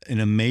 What an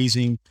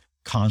amazing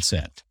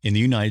concept in the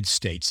United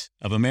States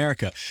of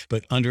America.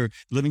 But under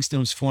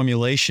Livingstone's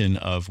formulation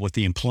of what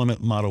the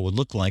employment model would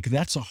look like,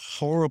 that's a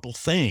horrible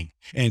thing.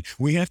 And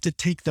we have to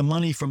take the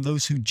money from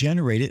those who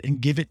generate it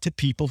and give it to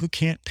people who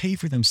can't pay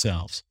for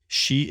themselves.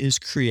 She is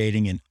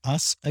creating an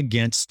us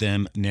against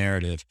them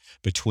narrative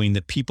between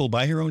the people,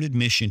 by her own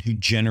admission, who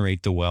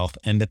generate the wealth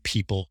and the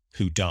people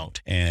who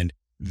don't. And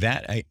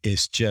that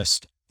is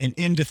just an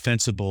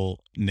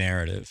indefensible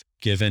narrative,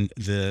 given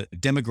the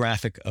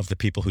demographic of the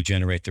people who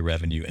generate the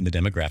revenue and the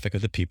demographic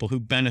of the people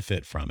who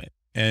benefit from it.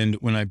 And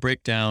when I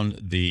break down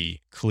the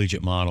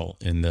collegiate model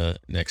in the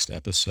next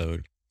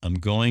episode, I'm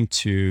going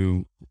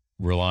to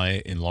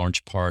rely in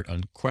large part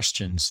on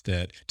questions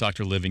that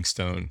Dr.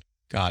 Livingstone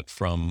got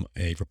from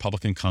a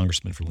Republican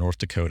congressman from North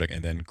Dakota,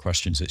 and then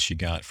questions that she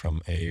got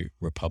from a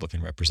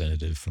Republican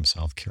representative from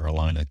South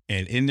Carolina.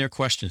 And in their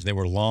questions, they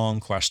were long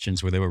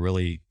questions where they were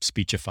really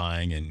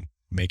speechifying and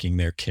making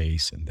their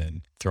case and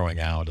then throwing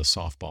out a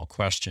softball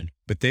question.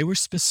 But they were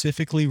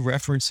specifically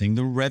referencing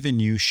the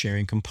revenue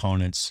sharing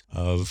components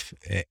of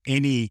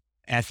any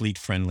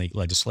athlete-friendly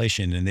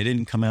legislation. And they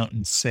didn't come out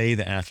and say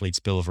the Athletes'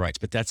 Bill of Rights,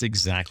 but that's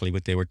exactly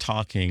what they were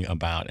talking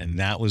about. And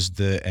that was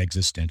the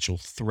existential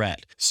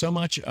threat. So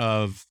much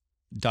of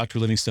Dr.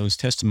 Livingstone's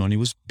testimony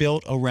was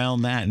built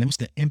around that. And there was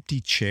the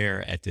empty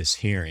chair at this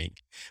hearing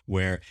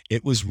where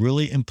it was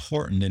really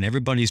important and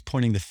everybody's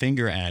pointing the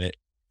finger at it,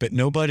 but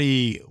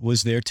nobody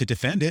was there to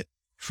defend it,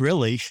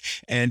 really.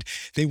 And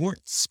they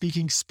weren't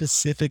speaking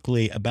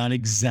specifically about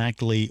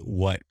exactly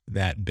what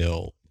that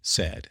bill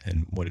said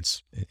and what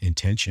its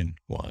intention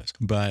was.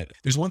 But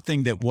there's one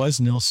thing that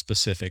was nil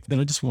specific that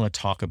I just want to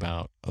talk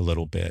about a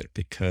little bit,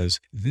 because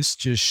this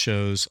just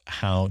shows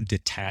how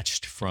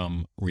detached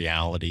from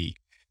reality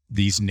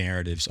these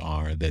narratives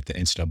are that the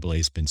NCAA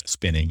has been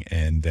spinning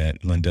and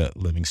that Linda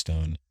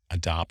Livingstone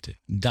adopted.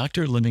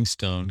 Dr.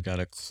 Livingstone got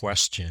a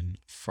question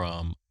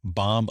from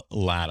Bob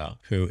Latta,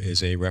 who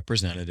is a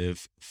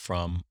representative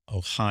from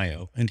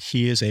Ohio, and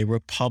he is a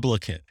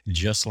Republican,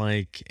 just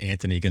like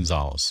Anthony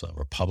Gonzalez, a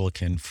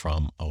Republican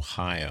from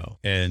Ohio.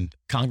 And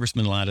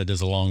Congressman Latta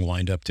does a long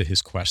wind-up to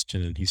his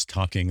question, and he's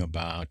talking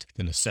about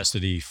the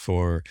necessity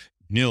for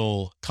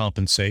nil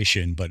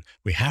compensation, but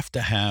we have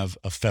to have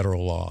a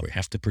federal law. We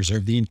have to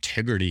preserve the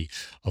integrity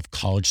of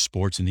college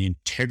sports and the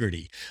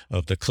integrity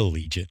of the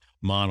collegiate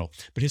model.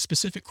 But his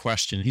specific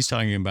question, he's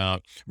talking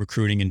about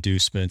recruiting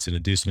inducements and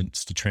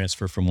inducements to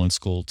transfer from one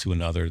school to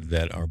another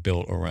that are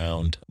built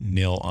around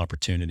nil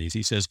opportunities.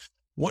 He says,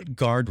 what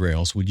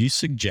guardrails would you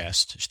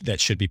suggest that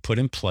should be put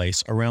in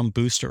place around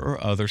booster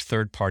or other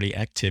third-party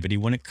activity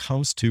when it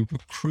comes to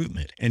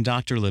recruitment? And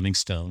Dr.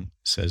 Livingstone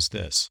says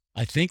this: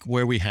 I think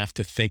where we have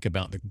to think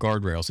about the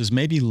guardrails is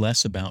maybe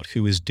less about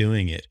who is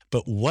doing it,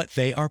 but what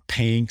they are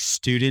paying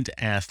student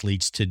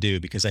athletes to do.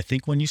 Because I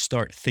think when you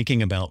start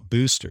thinking about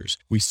boosters,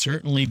 we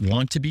certainly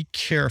want to be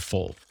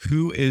careful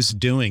who is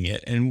doing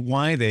it and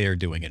why they are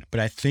doing it. But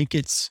I think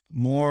it's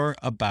more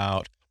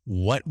about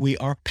what we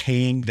are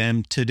paying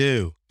them to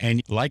do.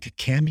 And like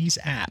Cammie's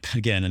app,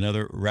 again,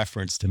 another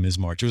reference to Ms.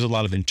 March. There's a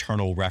lot of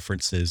internal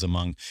references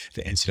among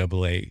the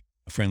NCAA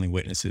friendly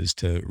witnesses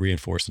to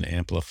reinforce and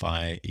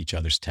amplify each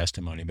other's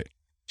testimony. But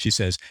she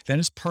says, that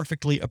is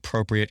perfectly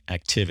appropriate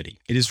activity.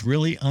 It is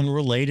really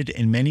unrelated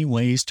in many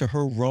ways to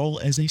her role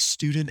as a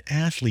student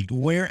athlete,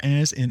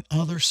 whereas in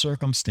other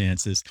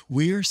circumstances,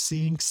 we are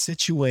seeing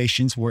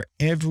situations where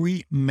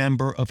every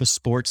member of a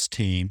sports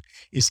team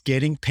is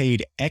getting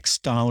paid X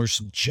dollars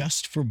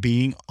just for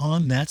being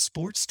on that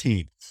sports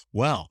team.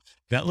 Well,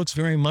 that looks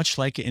very much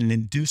like an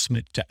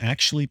inducement to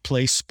actually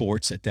play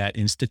sports at that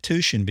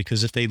institution,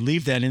 because if they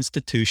leave that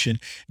institution,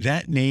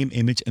 that name,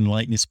 image, and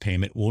likeness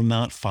payment will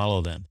not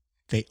follow them.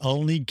 They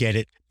only get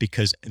it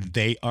because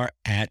they are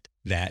at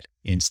that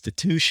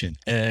institution.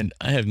 And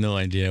I have no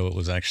idea what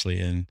was actually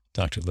in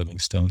Dr.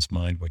 Livingstone's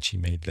mind when she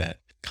made that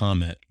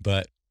comment.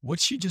 But what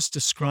she just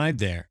described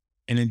there,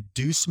 an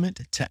inducement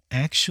to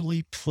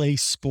actually play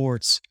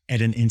sports at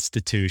an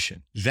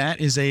institution, that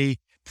is a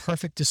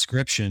perfect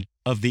description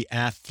of the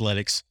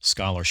athletics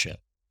scholarship.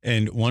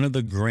 And one of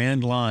the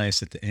grand lies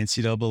that the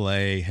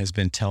NCAA has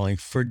been telling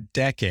for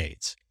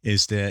decades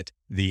is that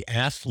the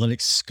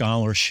athletic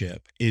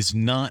scholarship is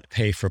not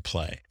pay for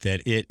play,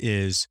 that it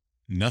is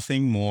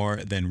nothing more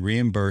than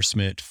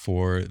reimbursement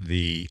for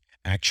the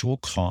actual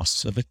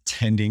costs of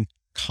attending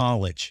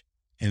college.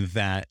 And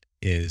that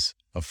is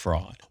a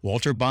fraud.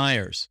 Walter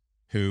Byers,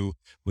 who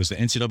was the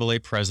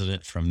NCAA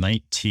president from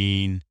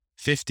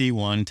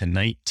 1951 to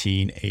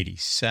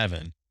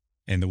 1987,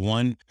 and the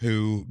one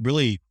who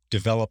really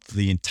developed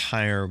the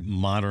entire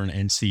modern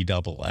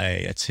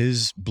NCAA. It's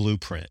his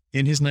blueprint.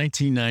 In his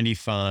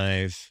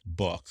 1995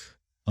 book,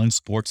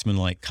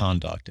 Unsportsmanlike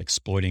Conduct,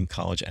 Exploiting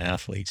College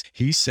Athletes,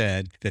 he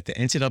said that the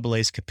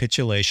NCAA's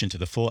capitulation to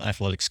the full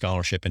athletic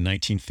scholarship in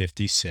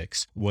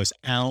 1956 was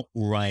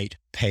outright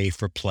pay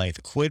for play.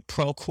 The quid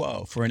pro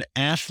quo for an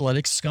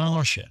athletic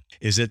scholarship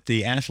is that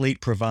the athlete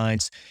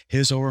provides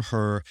his or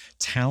her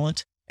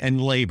talent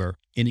and labor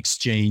in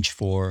exchange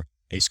for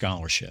a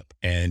scholarship.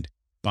 And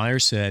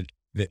Byers said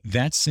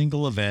that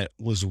single event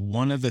was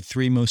one of the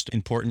three most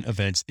important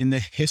events in the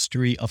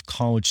history of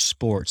college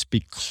sports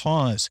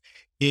because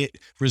it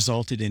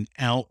resulted in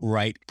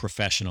outright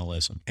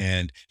professionalism.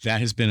 And that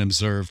has been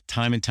observed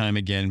time and time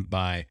again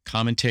by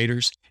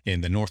commentators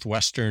in the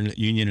Northwestern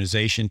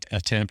unionization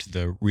attempt.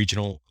 The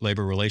Regional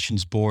Labor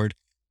Relations Board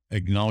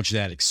acknowledged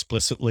that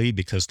explicitly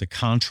because the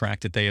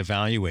contract that they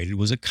evaluated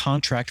was a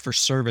contract for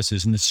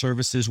services, and the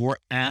services were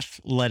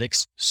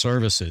athletics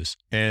services.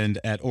 And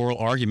at oral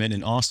argument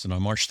in Austin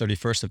on March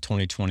 31st of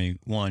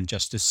 2021,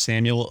 Justice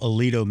Samuel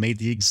Alito made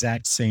the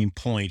exact same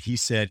point. He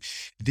said,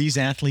 these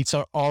athletes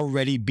are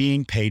already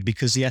being paid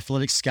because the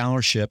athletic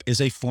scholarship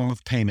is a form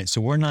of payment.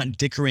 So we're not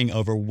dickering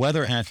over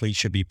whether athletes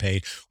should be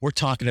paid. We're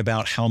talking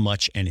about how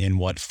much and in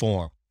what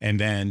form. And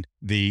then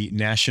the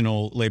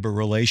National Labor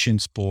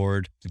Relations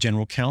Board, the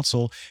General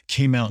Counsel,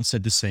 came out and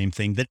said the same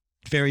thing the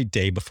very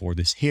day before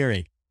this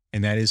hearing.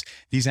 And that is,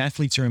 these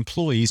athletes are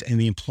employees, and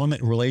the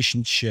employment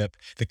relationship,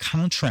 the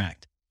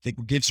contract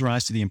that gives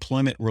rise to the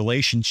employment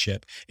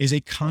relationship, is a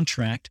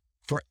contract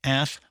for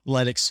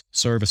athletics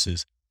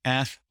services,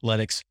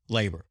 athletics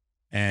labor.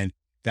 And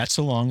that's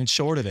the long and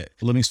short of it.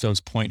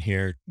 Livingstone's point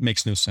here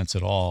makes no sense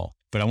at all.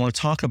 But I want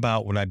to talk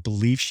about what I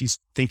believe she's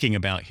thinking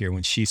about here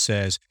when she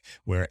says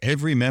where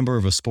every member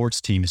of a sports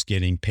team is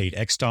getting paid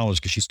X dollars,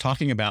 because she's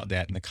talking about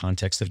that in the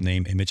context of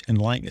name, image, and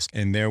likeness.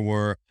 And there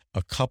were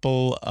a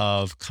couple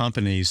of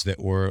companies that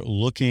were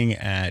looking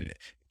at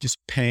just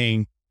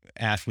paying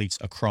athletes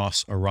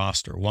across a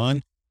roster.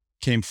 One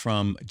came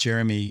from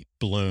Jeremy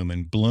Bloom,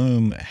 and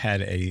Bloom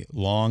had a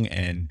long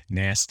and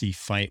nasty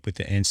fight with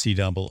the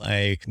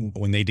NCAA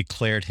when they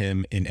declared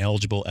him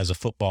ineligible as a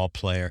football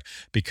player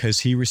because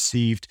he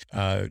received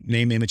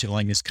name, image, and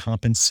likeness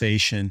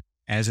compensation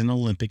as an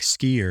Olympic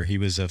skier. He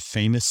was a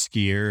famous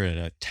skier and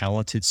a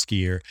talented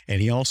skier,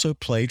 and he also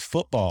played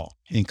football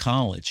in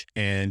college.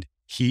 And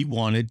he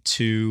wanted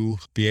to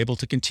be able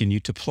to continue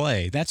to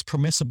play. That's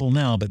permissible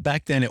now, but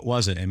back then it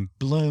wasn't. And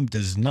Bloom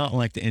does not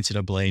like the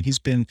NCAA, and he's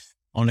been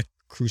on a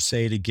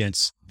crusade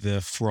against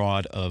the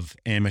fraud of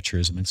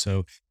amateurism. And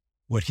so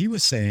what he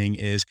was saying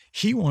is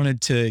he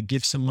wanted to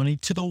give some money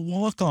to the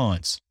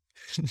walk-ons,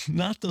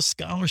 not the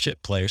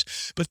scholarship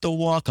players, but the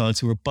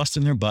walk-ons who were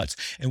busting their butts.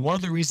 And one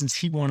of the reasons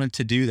he wanted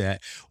to do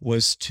that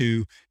was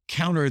to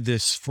counter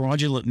this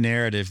fraudulent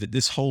narrative that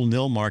this whole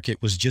nil market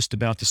was just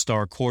about the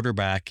star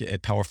quarterback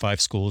at Power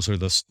 5 schools or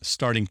the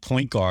starting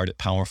point guard at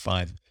Power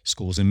 5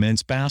 schools in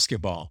men's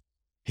basketball.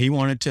 He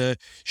wanted to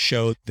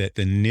show that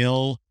the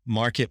nil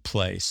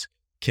marketplace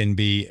can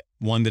be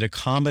one that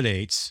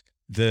accommodates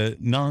the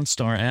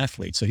non-star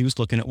athletes. So he was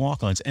looking at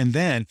walk-ons. And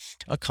then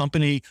a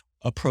company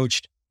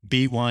approached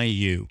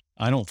BYU.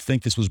 I don't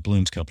think this was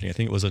Bloom's company. I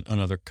think it was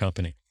another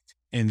company.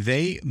 And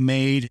they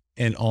made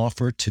an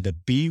offer to the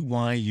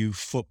BYU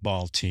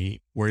football team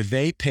where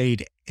they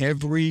paid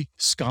every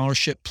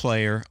scholarship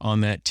player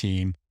on that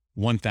team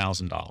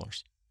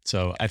 $1,000.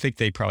 So I think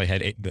they probably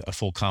had a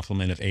full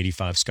complement of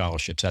 85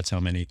 scholarships. That's how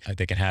many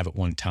they could have at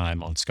one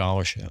time on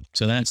scholarship.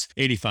 So that's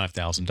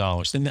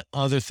 $85,000. Then the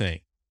other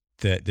thing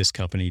that this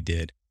company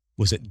did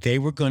was that they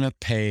were going to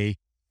pay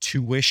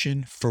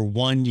tuition for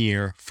 1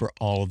 year for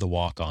all of the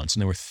walk-ons.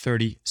 And there were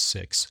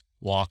 36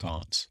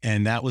 walk-ons.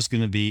 And that was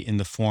going to be in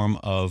the form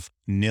of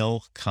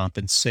nil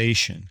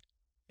compensation.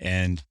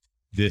 And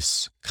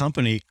this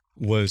company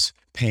was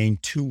paying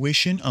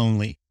tuition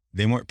only.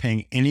 They weren't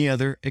paying any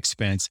other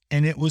expense,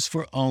 and it was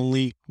for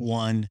only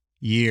 1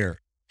 year.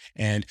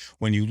 And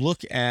when you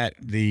look at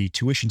the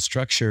tuition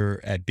structure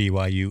at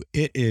BYU,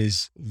 it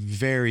is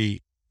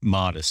very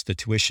modest. The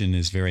tuition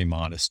is very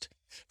modest.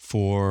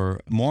 For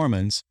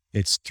Mormons,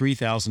 it's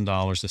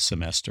 $3,000 a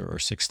semester or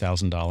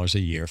 $6,000 a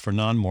year. For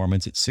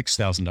non-Mormons, it's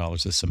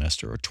 $6,000 a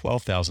semester or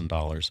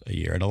 $12,000 a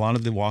year. And a lot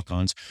of the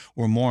walk-ons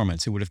were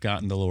Mormons who would have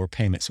gotten the lower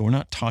payment. So we're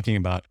not talking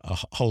about a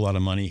whole lot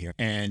of money here.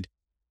 And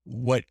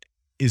what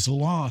is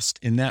lost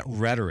in that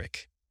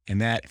rhetoric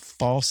and that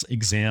false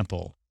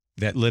example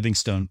that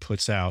Livingstone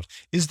puts out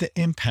is the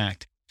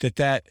impact that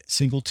that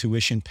single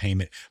tuition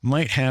payment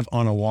might have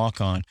on a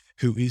walk-on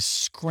who is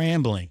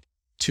scrambling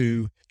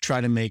to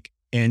try to make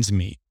ends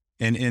meet.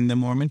 And in the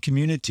Mormon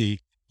community,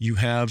 you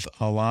have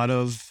a lot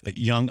of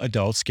young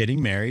adults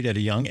getting married at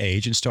a young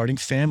age and starting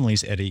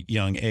families at a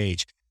young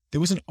age.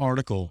 There was an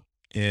article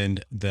in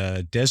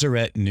the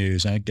Deseret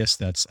News. I guess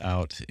that's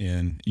out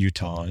in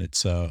Utah.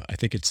 It's I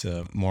think it's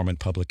a Mormon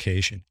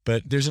publication.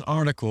 But there's an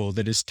article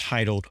that is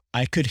titled,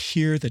 "I Could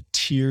Hear the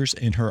Tears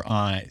in Her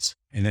Eyes,"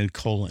 and then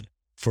colon,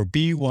 "For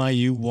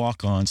BYU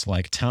walk-ons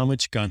like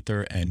Talmadge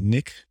Gunther and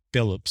Nick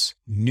Billups,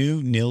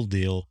 new nil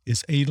deal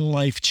is a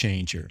life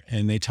changer."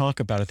 And they talk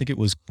about, I think it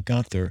was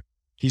Gunther,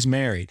 he's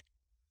married.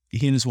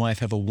 He and his wife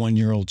have a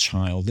 1-year-old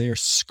child. They are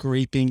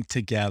scraping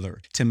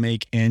together to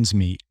make ends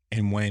meet.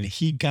 And when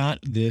he got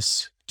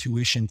this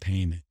tuition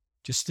payment,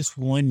 just this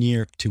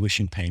 1-year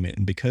tuition payment,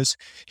 and because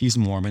he's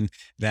Mormon,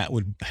 that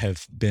would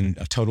have been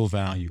a total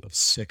value of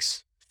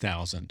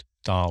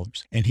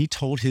 $6,000. And he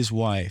told his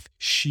wife,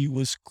 she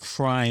was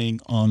crying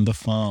on the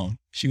phone.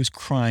 She was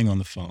crying on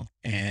the phone.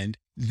 And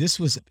this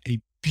was a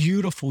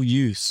beautiful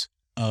use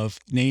of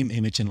name,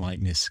 image, and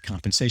likeness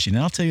compensation.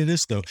 And I'll tell you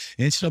this, though,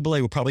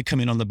 NCAA will probably come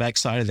in on the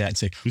backside of that and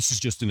say, this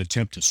is just an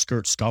attempt to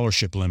skirt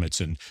scholarship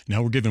limits, and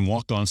now we're giving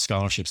walk-on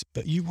scholarships.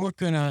 But you weren't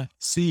going to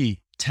see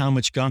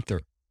Talmadge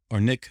Gunther or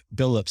Nick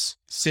Billups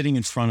sitting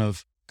in front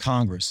of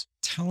Congress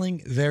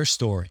telling their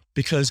story,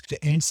 because the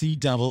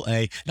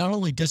NCAA not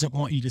only doesn't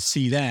want you to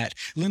see that,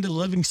 Linda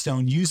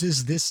Livingstone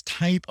uses this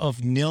type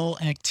of nil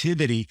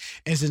activity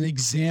as an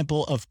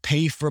example of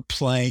pay for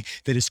play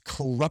that is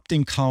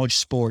corrupting college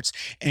sports.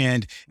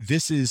 And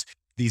this is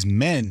these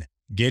men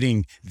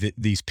getting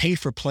these pay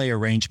for play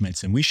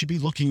arrangements. And we should be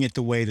looking at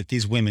the way that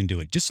these women do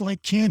it, just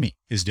like Cammie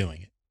is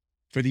doing it,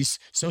 for these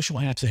social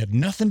apps that have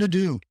nothing to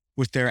do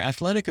with their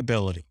athletic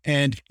ability.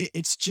 And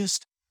it's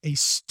just a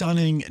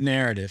stunning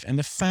narrative. And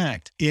the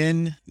fact,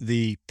 in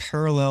the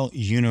parallel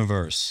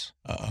universe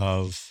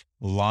of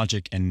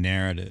logic and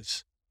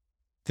narratives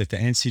that the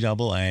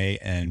NCAA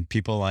and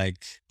people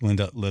like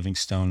Linda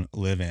Livingstone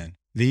live in,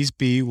 these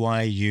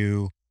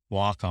BYU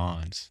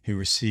walk-ons who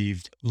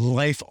received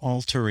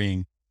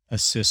life-altering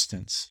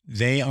assistance,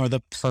 they are the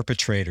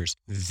perpetrators.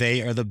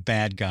 They are the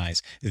bad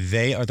guys.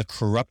 They are the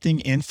corrupting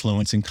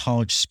influence in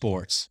college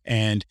sports.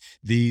 And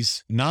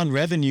these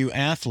non-revenue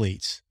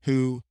athletes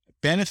who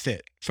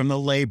benefit from the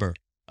labor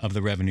of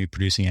the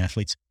revenue-producing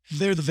athletes,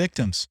 they're the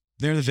victims.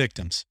 They're the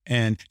victims.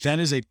 And that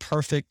is a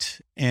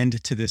perfect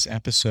end to this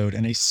episode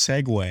and a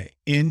segue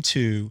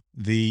into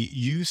the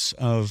use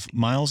of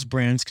Miles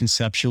Brand's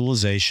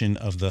conceptualization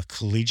of the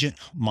collegiate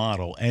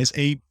model as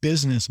a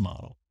business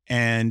model,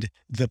 and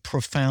the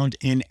profound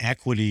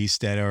inequities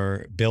that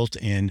are built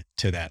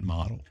into that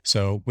model.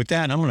 So with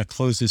that, I'm going to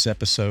close this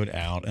episode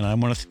out, and I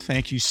want to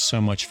thank you so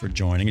much for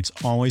joining. It's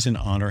always an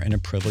honor and a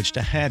privilege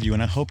to have you,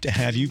 and I hope to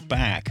have you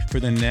back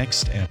for the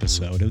next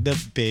episode of the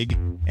Big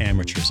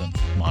Amateurism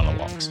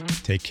Monologues.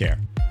 Take care.